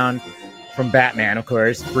fall down from Batman, of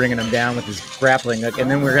course, bringing him down with his grappling hook. And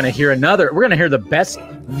then we're gonna hear the best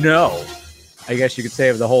no, I guess you could say,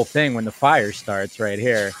 of the whole thing when the fire starts right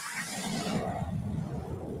here.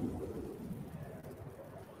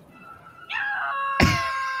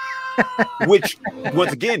 Which,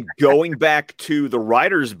 once again, going back to the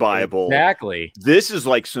writer's Bible, exactly. This is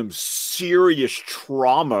like some serious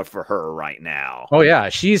trauma for her right now. Oh yeah,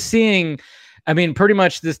 she's seeing. I mean, pretty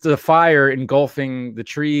much the fire engulfing the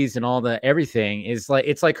trees and all everything is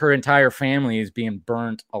it's like her entire family is being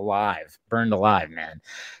burned alive, man.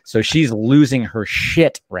 So she's losing her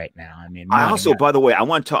shit right now. I mean, by the way, I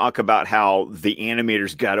want to talk about how the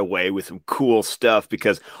animators got away with some cool stuff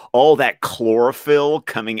because all that chlorophyll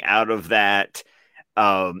coming out of that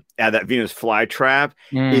Venus flytrap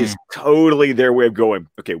is totally their way of going,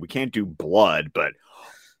 okay, we can't do blood, but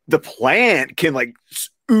the plant can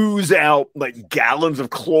ooze out gallons of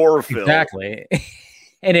chlorophyll. Exactly.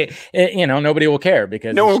 And it nobody will care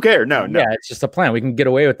because no one will care. No. Yeah, it's just a plant. We can get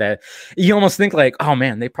away with that. You almost think oh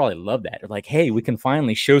man, they probably love that. They're like, hey, we can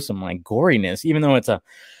finally show some goriness, even though it's a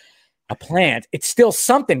plant. It's still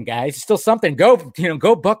something, guys. It's still something.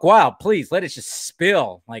 Go buck wild, please. Let it just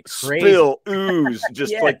spill like crazy. Spill, ooze,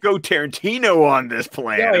 just go Tarantino on this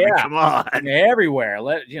plant. Oh, yeah. I mean, come on, everywhere.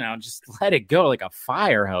 Just let it go like a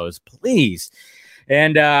fire hose, please.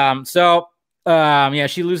 And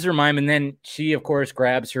she loses her mind, and then she, of course,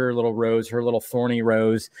 grabs her little thorny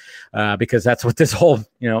rose, because that's what this whole,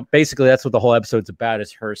 basically that's what the whole episode's about,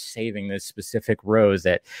 is her saving this specific rose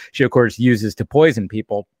that she, of course, uses to poison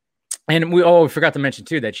people. And we forgot to mention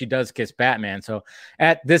too that she does kiss Batman. So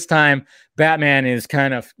at this time, Batman is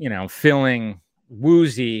kind of, feeling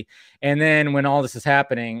woozy. And then when all this is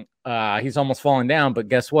happening, he's almost falling down. But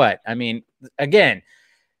guess what? I mean, again,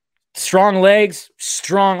 strong legs,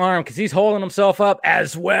 strong arm, because he's holding himself up,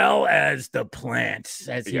 as well as the plant,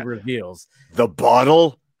 as he reveals. The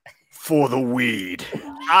bottle for the weed.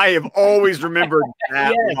 I have always remembered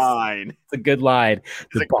that line. It's a good line.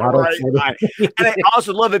 The bottle for the weed. And I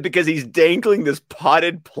also love it because he's dangling this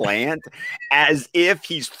potted plant as if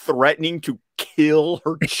he's threatening to kill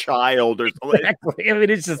her child or something. Exactly. I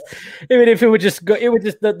mean, it's just, if it would just go, it would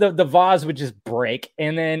just, the vase would just break,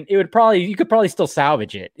 and then you could probably still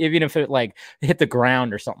salvage it, even if it hit the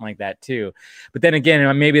ground or something like that too. But then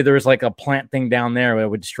again, maybe there was a plant thing down there that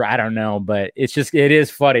would destroy, I don't know, but it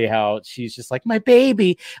is funny how she's just like, my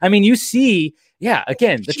baby. I mean, you see, yeah,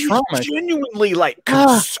 again, she's trauma. Genuinely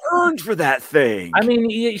concerned for that thing. I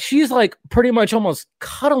mean, she's pretty much almost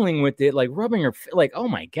cuddling with it, rubbing her, oh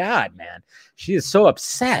my God, man. She is so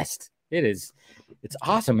obsessed. It is It's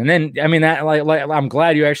awesome. And then, I mean, that like I'm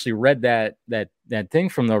glad you actually read that thing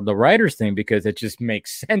from the writers thing, because it just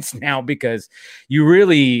makes sense now, because you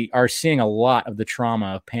really are seeing a lot of the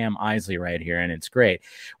trauma of Pam Isley right here. And it's great,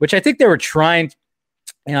 which I think they were trying.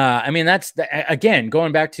 I mean, that's again,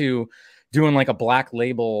 going back to doing like a Black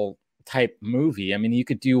Label type movie. I mean, you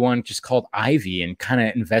could do one just called Ivy and kind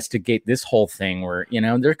of investigate this whole thing where,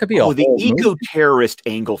 there could be the eco-terrorist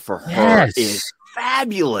angle for her is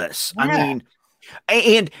fabulous. Yeah. I mean,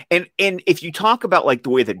 and if you talk about like the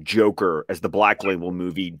way that Joker as the Black Label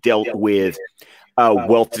movie dealt with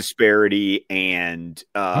wealth disparity and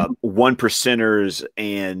one percenters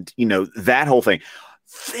and that whole thing,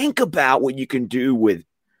 think about what you can do with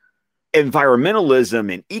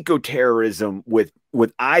environmentalism and eco-terrorism with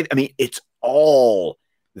I mean, it's all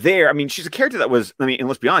there. I mean, she's a character that was, and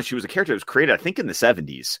let's be honest, she was a character that was created, I think, in the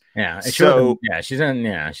 70s. Yeah. So she's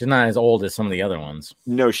not as old as some of the other ones.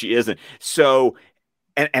 No, she isn't. So,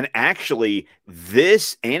 and actually,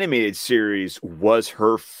 this animated series was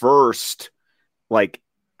her first, like,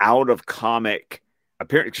 out of comic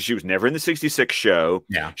appearance, because she was never in the 66 show.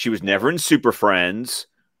 Yeah. She was never in Super Friends.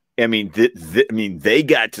 I mean, they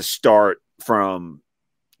got to start from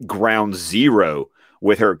ground zero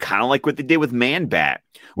with her, kind of like what they did with Man Bat,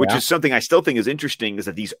 which is something I still think is interesting, is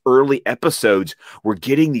that these early episodes were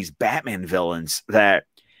getting these Batman villains that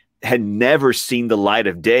had never seen the light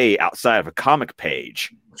of day outside of a comic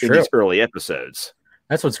page in these early episodes.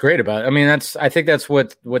 That's what's great about it. I mean, I think that's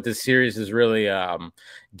what this series is really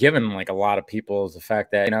given like a lot of people, is the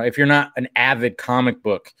fact that, if you're not an avid comic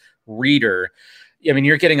book reader, I mean,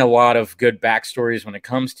 you're getting a lot of good backstories when it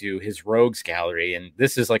comes to his rogues gallery, and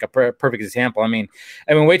this is like a perfect example. I mean,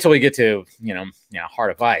 wait till we get to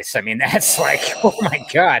Heart of Ice. I mean, that's like, oh my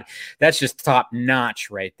god, that's just top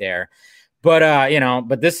notch right there. But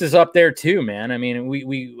but this is up there too, man. I mean,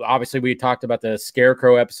 we obviously talked about the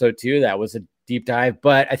Scarecrow episode too. That was a deep dive,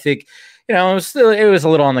 but I think it was a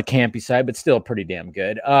little on the campy side, but still pretty damn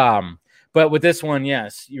good. But with this one,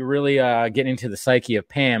 yes, you're really getting into the psyche of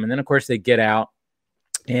Pam, and then of course they get out.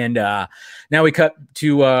 And now we cut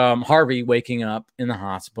to Harvey waking up in the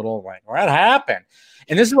hospital. Like, what happened?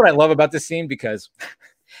 And this is what I love about this scene, because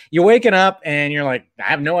you're waking up and you're like, I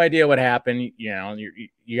have no idea what happened.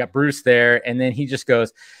 You got Bruce there, and then he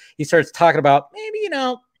starts talking about maybe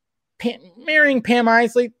marrying Pam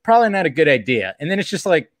Isley, probably not a good idea. And then it's just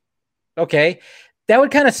like, okay, that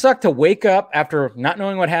would kind of suck to wake up after not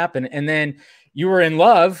knowing what happened, and then you were in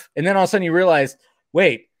love, and then all of a sudden you realize,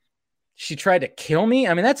 wait, she tried to kill me.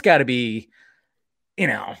 I mean, that's got to be,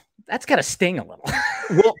 that's got to sting a little.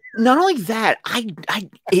 Well, not only that,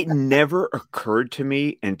 it never occurred to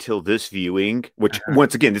me until this viewing, which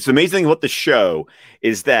once again, it's amazing what the show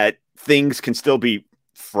is, that things can still be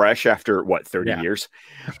fresh after 30 years.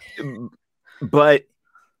 But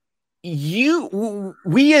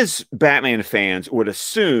we as Batman fans would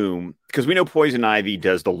assume, because we know Poison Ivy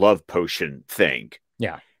does the love potion thing.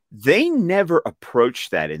 Yeah. They never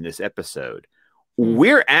approached that in this episode.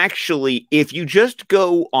 We're actually, if you just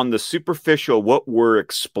go on the superficial, what were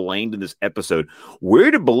explained in this episode,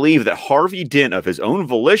 we're to believe that Harvey Dent, of his own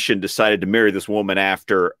volition, decided to marry this woman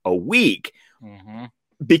after a week,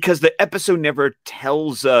 because the episode never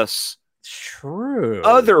tells us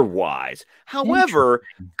otherwise. However,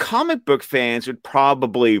 comic book fans would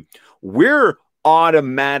probably, we're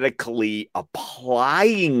automatically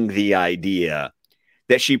applying the idea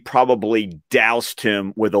that she probably doused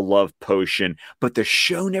him with a love potion, but the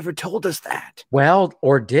show never told us that. Well,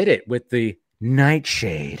 or did it with the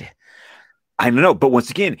nightshade? I don't know, but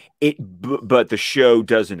once again, but the show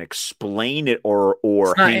doesn't explain it or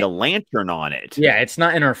hang a lantern on it. Yeah, it's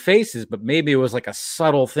not in our faces, but maybe it was like a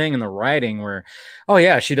subtle thing in the writing where, oh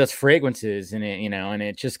yeah, she does fragrances in it, and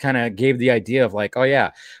it just kind of gave the idea of like, oh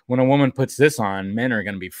yeah, when a woman puts this on, men are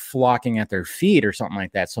going to be flocking at their feet or something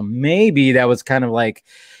like that. So maybe that was kind of like,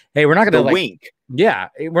 hey, we're not going to wink. Yeah,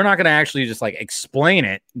 we're not going to actually just like explain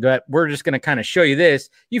it, but we're just going to kind of show you this.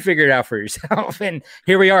 You figure it out for yourself. And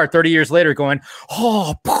here we are 30 years later going,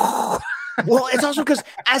 oh. Well, it's also because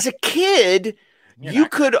as a kid, you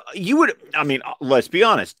would, I mean, let's be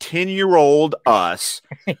honest, 10-year-old us,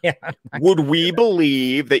 would we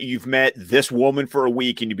believe that you've met this woman for a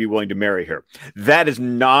week and you'd be willing to marry her? That is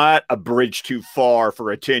not a bridge too far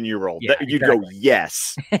for a 10-year-old. Yeah, you'd go,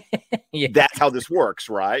 yes. That's how this works,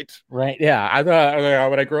 right? Right. Yeah. I thought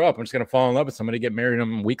when I grow up, I'm just going to fall in love with somebody, get married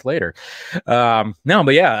them a week later. No,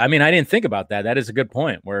 but yeah, I mean, I didn't think about that. That is a good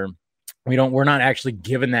point where we're not actually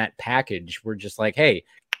given that package. We're just like, hey,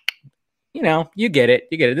 you get it.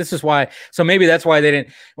 This is why. So maybe that's why they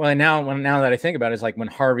didn't. Well, now that I think about it, it's like when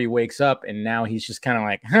Harvey wakes up and now he's just kind of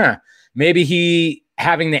like, maybe he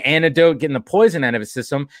having the antidote, getting the poison out of his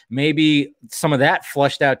system, maybe some of that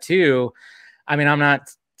flushed out too. I mean,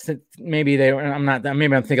 maybe I'm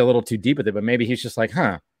thinking a little too deep with it, but maybe he's just like,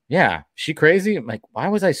 yeah, she crazy. Like, why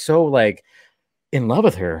was I so like in love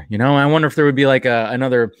with her? You know, I wonder if there would be like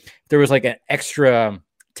there was like an extra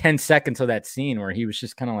 10 seconds of that scene where he was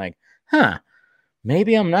just kind of like,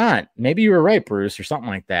 maybe I'm not. Maybe you were right, Bruce, or something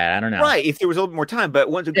like that. I don't know. Right. If there was a little more time.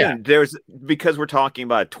 But once again, because we're talking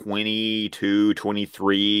about 22,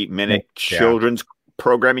 23-minute children's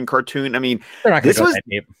programming cartoon. I mean, this was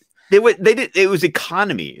it was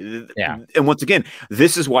economy. Yeah. And once again,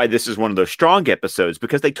 this is why this is one of those strong episodes,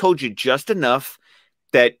 because they told you just enough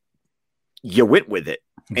that you went with it.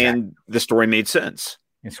 Exactly. And the story made sense.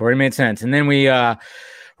 And then we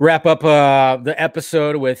wrap up the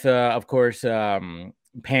episode with, of course,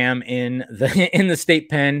 Pam in the state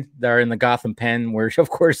pen, or in the Gotham pen, where of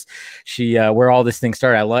course she where all this thing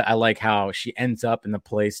started. I like how she ends up in the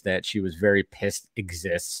place that she was very pissed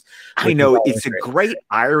exists. I know, it's a great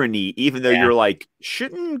irony, even though you're like,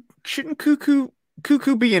 shouldn't Cuckoo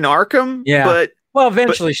be in Arkham? Yeah, but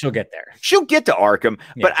eventually she'll get there. She'll get to Arkham,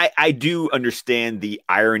 but I do understand the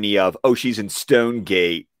irony of, she's in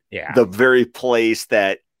Stonegate, the very place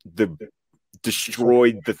that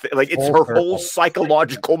destroyed the thing. Like, it's her whole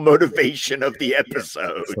psychological motivation of the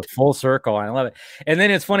episode. It's a full circle. I love it. And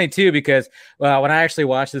then it's funny too, because when I actually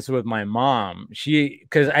watched this with my mom,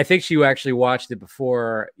 because I think she actually watched it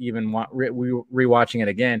before even rewatching it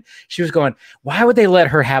again. She was going, "Why would they let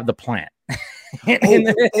her have the plant?"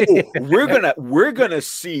 We're gonna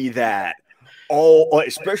see that.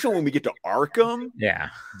 Especially when we get to Arkham. Yeah,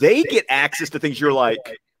 they get access to things. You're like,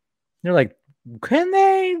 can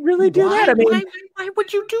they really do that? I mean, why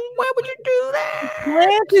would you do that?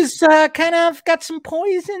 Plant is kind of got some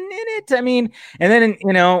poison in it. I mean, and then,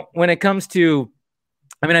 when it comes to,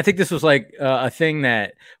 I think this was like a thing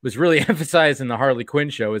that was really emphasized in the Harley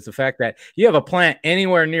Quinn show, is the fact that you have a plant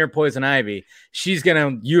anywhere near Poison Ivy, she's going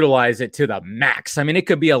to utilize it to the max. I mean, it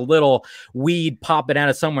could be a little weed popping out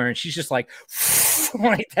of somewhere, and she's just like,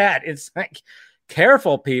 like that. It's like,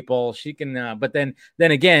 careful, people. She can, but then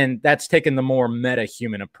again, that's taking the more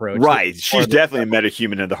meta-human approach. Right. She's definitely a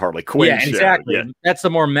meta-human in the Harley Quinn show. Exactly. Yeah. That's the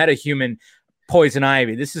more meta-human Poison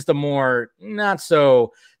Ivy. This is the more not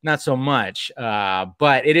so much.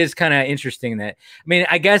 But it is kind of interesting that,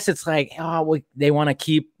 I guess it's like, they want to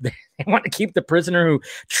keep the prisoner who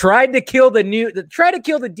tried to kill the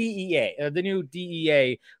DEA, the new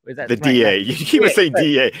DEA. Was that the DA? You keep saying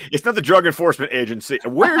DEA. It's not the Drug Enforcement Agency.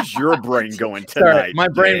 Where's your brain going tonight? Sorry, my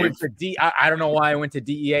brain went to I don't know why I went to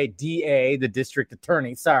DEA. DA, the district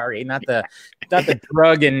attorney. Sorry, not the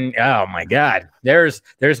drug. And oh my God, there's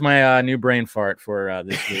my new brain fart for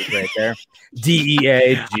this week right there.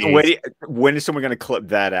 DEA. Wait, when is someone going to clip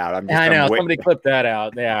that out? I know, somebody clip that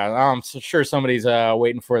out. Yeah, I'm sure somebody's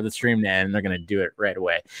waiting for the stream to end, and they're going to do it right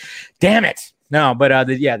away. Damn it! No, but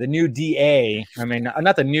the new DA.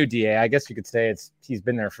 Not the new DA. I guess you could say he's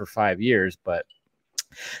been there for 5 years, but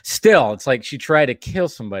still, it's like she tried to kill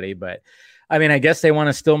somebody. But I guess they want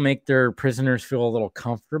to still make their prisoners feel a little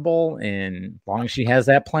comfortable, and as long as she has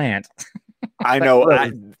that plant. I know.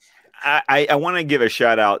 I want to give a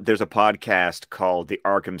shout out. There's a podcast called the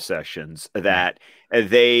Arkham Sessions that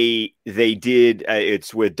they did.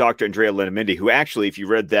 It's with Dr. Andrea Lenamendi, who actually, if you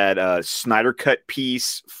read that Snyder Cut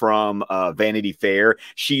piece from Vanity Fair,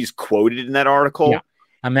 she's quoted in that article. Yeah.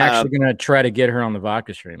 I'm actually going to try to get her on the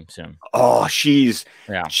vodka stream soon. Oh, she's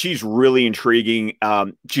really intriguing.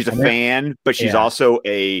 She's a fan, but she's also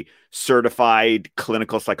a certified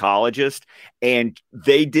clinical psychologist. And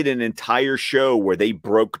they did an entire show where they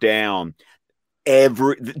broke down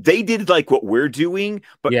they did like what we're doing,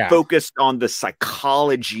 but focused on the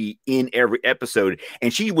psychology in every episode.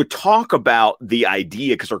 And she would talk about the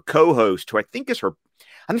idea, because her co-host, who I think is her,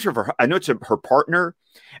 I'm not sure if her, I know it's her partner,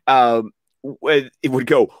 it would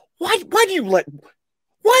go, why do you let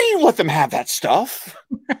them have that stuff?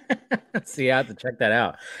 See, I have to check that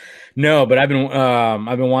out. No, but I've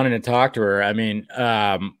been wanting to talk to her.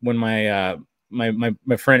 When my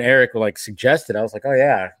friend Eric suggested, I was like, oh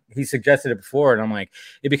yeah, he suggested it before, and I'm like,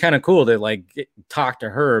 it'd be kind of cool to talk to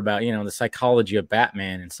her about the psychology of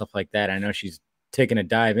Batman and stuff like that. I know she's taking a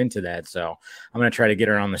dive into that, so I'm gonna try to get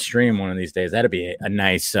her on the stream one of these days. That'd be a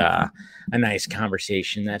nice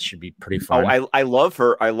conversation. That should be pretty fun. I love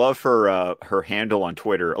her handle on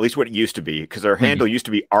Twitter, at least what it used to be, because her handle used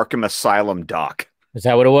to be Arkham Asylum Doc. Is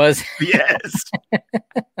that what it was? Yes.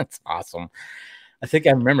 That's awesome. I think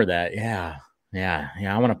I remember that. Yeah. Yeah,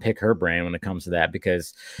 I want to pick her brain when it comes to that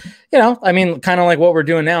because, I mean, kind of like what we're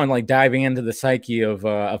doing now and like diving into the psyche of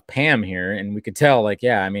Pam here, and we could tell, like,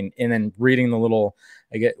 yeah, I mean, and then reading the little,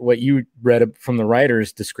 I get what you read from the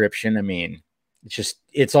writer's description. I mean,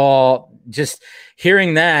 it's all just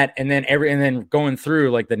hearing that, and then going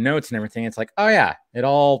through like the notes and everything. It's like, oh yeah, it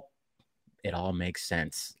all makes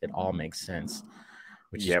sense. It all makes sense.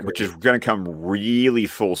 Which is going to come really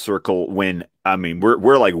full circle when, I mean,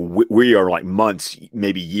 we are like months,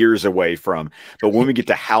 maybe years away from, but when we get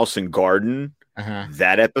to House and Garden,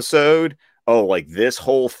 that episode, like this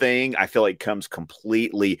whole thing, I feel like comes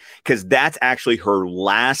completely, because that's actually her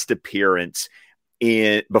last appearance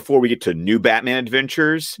before we get to New Batman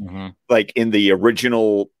Adventures, like in the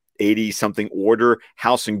original 80 something order,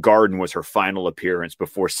 House and Garden was her final appearance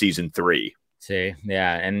before season 3. See,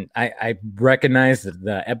 yeah, and I recognize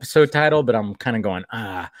the episode title, but I'm kind of going,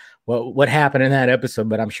 what happened in that episode?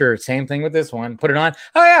 But I'm sure same thing with this one. Put it on.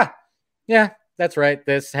 Oh yeah, that's right.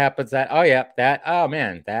 This happens. That. Oh yeah, that. Oh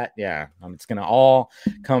man, that. Yeah, it's gonna all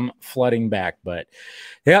come flooding back. But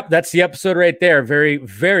yep, that's the episode right there. Very,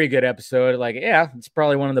 very good episode. Like, yeah, it's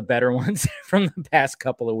probably one of the better ones from the past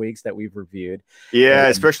couple of weeks that we've reviewed. Yeah,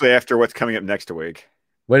 especially after what's coming up next week.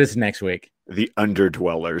 What is next week? The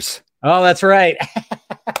Underdwellers. Oh, that's right.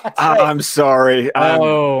 I'm sorry.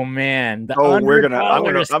 Oh man. I'm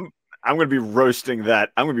gonna be roasting that.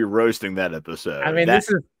 I'm gonna be roasting that episode. I mean,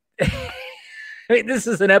 this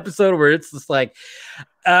is an episode where it's just like,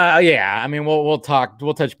 I mean, we'll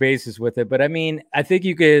touch bases with it, but I mean, I think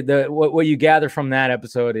you could, what you gather from that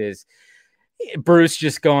episode is Bruce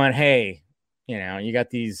just going, hey, you got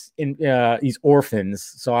these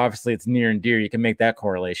orphans, so obviously it's near and dear. You can make that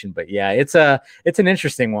correlation, but yeah, it's an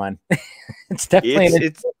interesting one. It's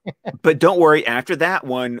definitely. But don't worry. After that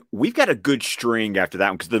one, we've got a good string after that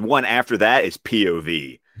one because the one after that is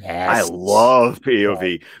POV. Yes. I love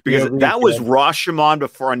POV because POV that was Rashomon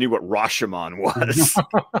before I knew what Rashomon was.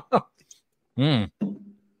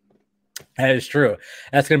 That is true.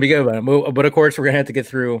 That's gonna be good, but of course we're gonna have to get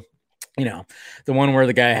through. The one where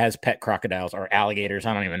the guy has pet crocodiles or alligators.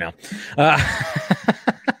 I don't even know.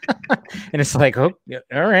 And it's like, oh,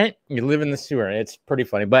 all right, you live in the sewer. It's pretty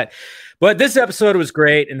funny. But this episode was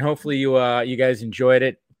great. And hopefully you guys enjoyed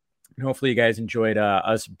it. And hopefully you guys enjoyed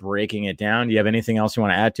us breaking it down. Do you have anything else you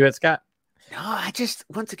want to add to it, Scott? No, I just,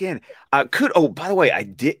 once again, by the way, I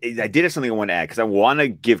did have something I want to add because I want to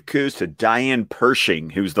give kudos to Diane Pershing,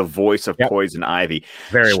 who's the voice of Poison Ivy.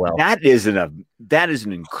 Very well. That is an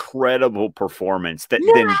incredible performance.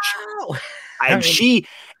 She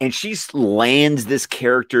lands this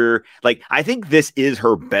character. Like, I think this is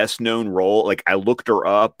her best known role. Like, I looked her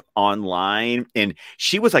up online and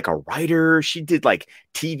she was like a writer. She did like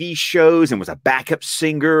TV shows and was a backup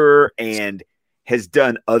singer and has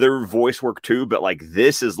done other voice work too, but like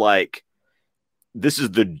this is the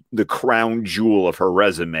crown jewel of her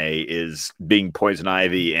resume is being Poison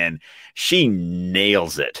Ivy, and she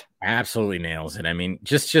nails it. Absolutely nails it. I mean,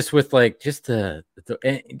 just with like just the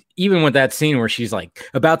even with that scene where she's like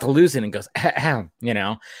about to lose it and goes,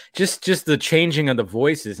 just the changing of the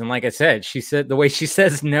voices. And like I said, she said the way she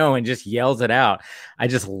says no and just yells it out. I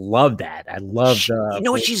just love that. I love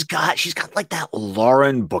what she's got? She's got like that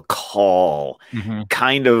Lauren Bacall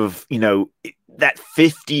kind of, that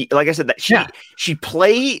 50, like I said, that she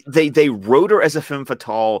played, they wrote her as a femme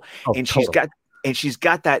fatale, and totally. She's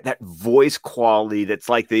got that voice quality that's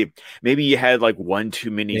like maybe you had like one too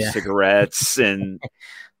many cigarettes and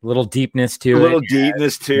little deepness to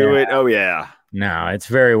it. Oh yeah. No, it's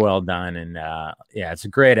very well done. And it's a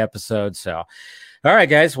great episode. So, all right,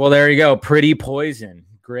 guys. Well, there you go. Pretty Poison.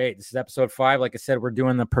 Great. This is episode 5. Like I said, we're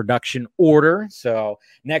doing the production order. So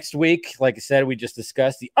next week, like I said, we just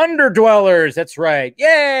discussed the Underdwellers. That's right.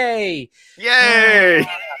 Yay! Yay!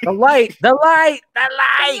 The light.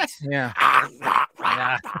 Yeah.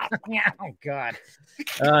 Oh God.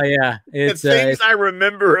 Oh yeah. It's the things I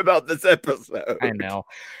remember about this episode. I know.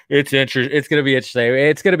 It's interesting. It's gonna be interesting.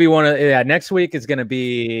 It's gonna be next week is gonna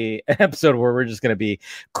be an episode where we're just gonna be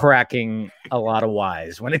cracking a lot of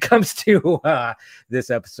whys when it comes to this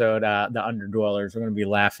episode, the Underdwellers. We're gonna be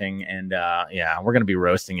laughing and we're gonna be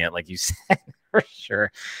roasting it, like you said, for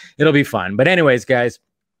sure. It'll be fun. But anyways, guys,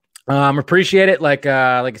 appreciate it. Like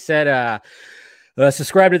I said,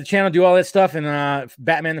 subscribe to the channel, do all that stuff. And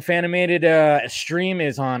Batman the Fanimated stream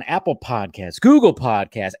is on Apple Podcasts, Google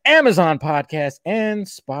Podcasts, Amazon Podcasts, and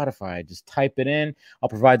Spotify. Just type it in. I'll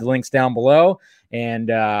provide the links down below.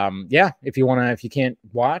 And if you can't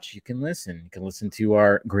watch, you can listen. You can listen to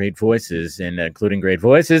our great voices, and including great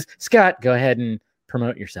voices. Scott, go ahead and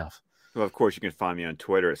promote yourself. Well, of course, you can find me on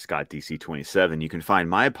Twitter at ScottDC27. You can find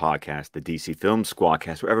my podcast, the DC Film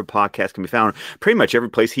Squadcast, wherever podcasts can be found. Pretty much every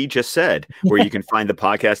place he just said, where you can find the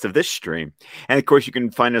podcast of this stream. And of course, you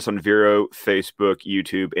can find us on Vero, Facebook,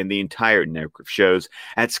 YouTube, and the entire network of shows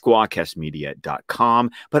at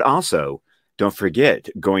squadcastmedia.com. But also, don't forget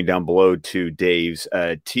going down below to Dave's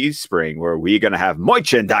Teespring, where we're going to have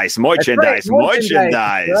merchandise.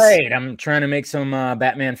 Right. I'm trying to make some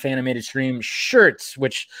Batman Fanimated Stream shirts,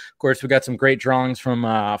 which, of course, we got some great drawings from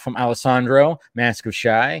Alessandro, Mask of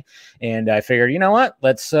Shy. And I figured, you know what?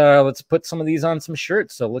 Let's put some of these on some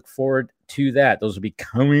shirts. So look forward to that. Those will be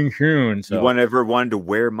coming soon. So you ever wanted to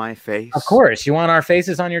wear my face? Of course. You want our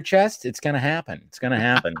faces on your chest? It's gonna happen. It's gonna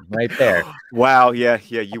happen right there. Wow. Yeah.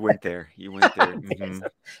 You went there. Mm-hmm.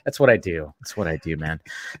 That's what I do. That's what I do, man.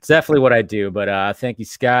 It's definitely what I do. But thank you,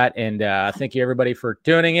 Scott, and thank you everybody for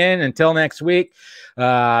tuning in. Until next week,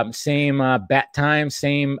 same bat time,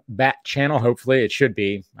 same bat channel. Hopefully, it should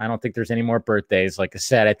be. I don't think there's any more birthdays. Like I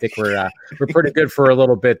said, I think we're pretty good for a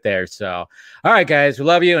little bit there. So, all right, guys, we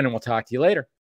love you, and we'll talk to you later.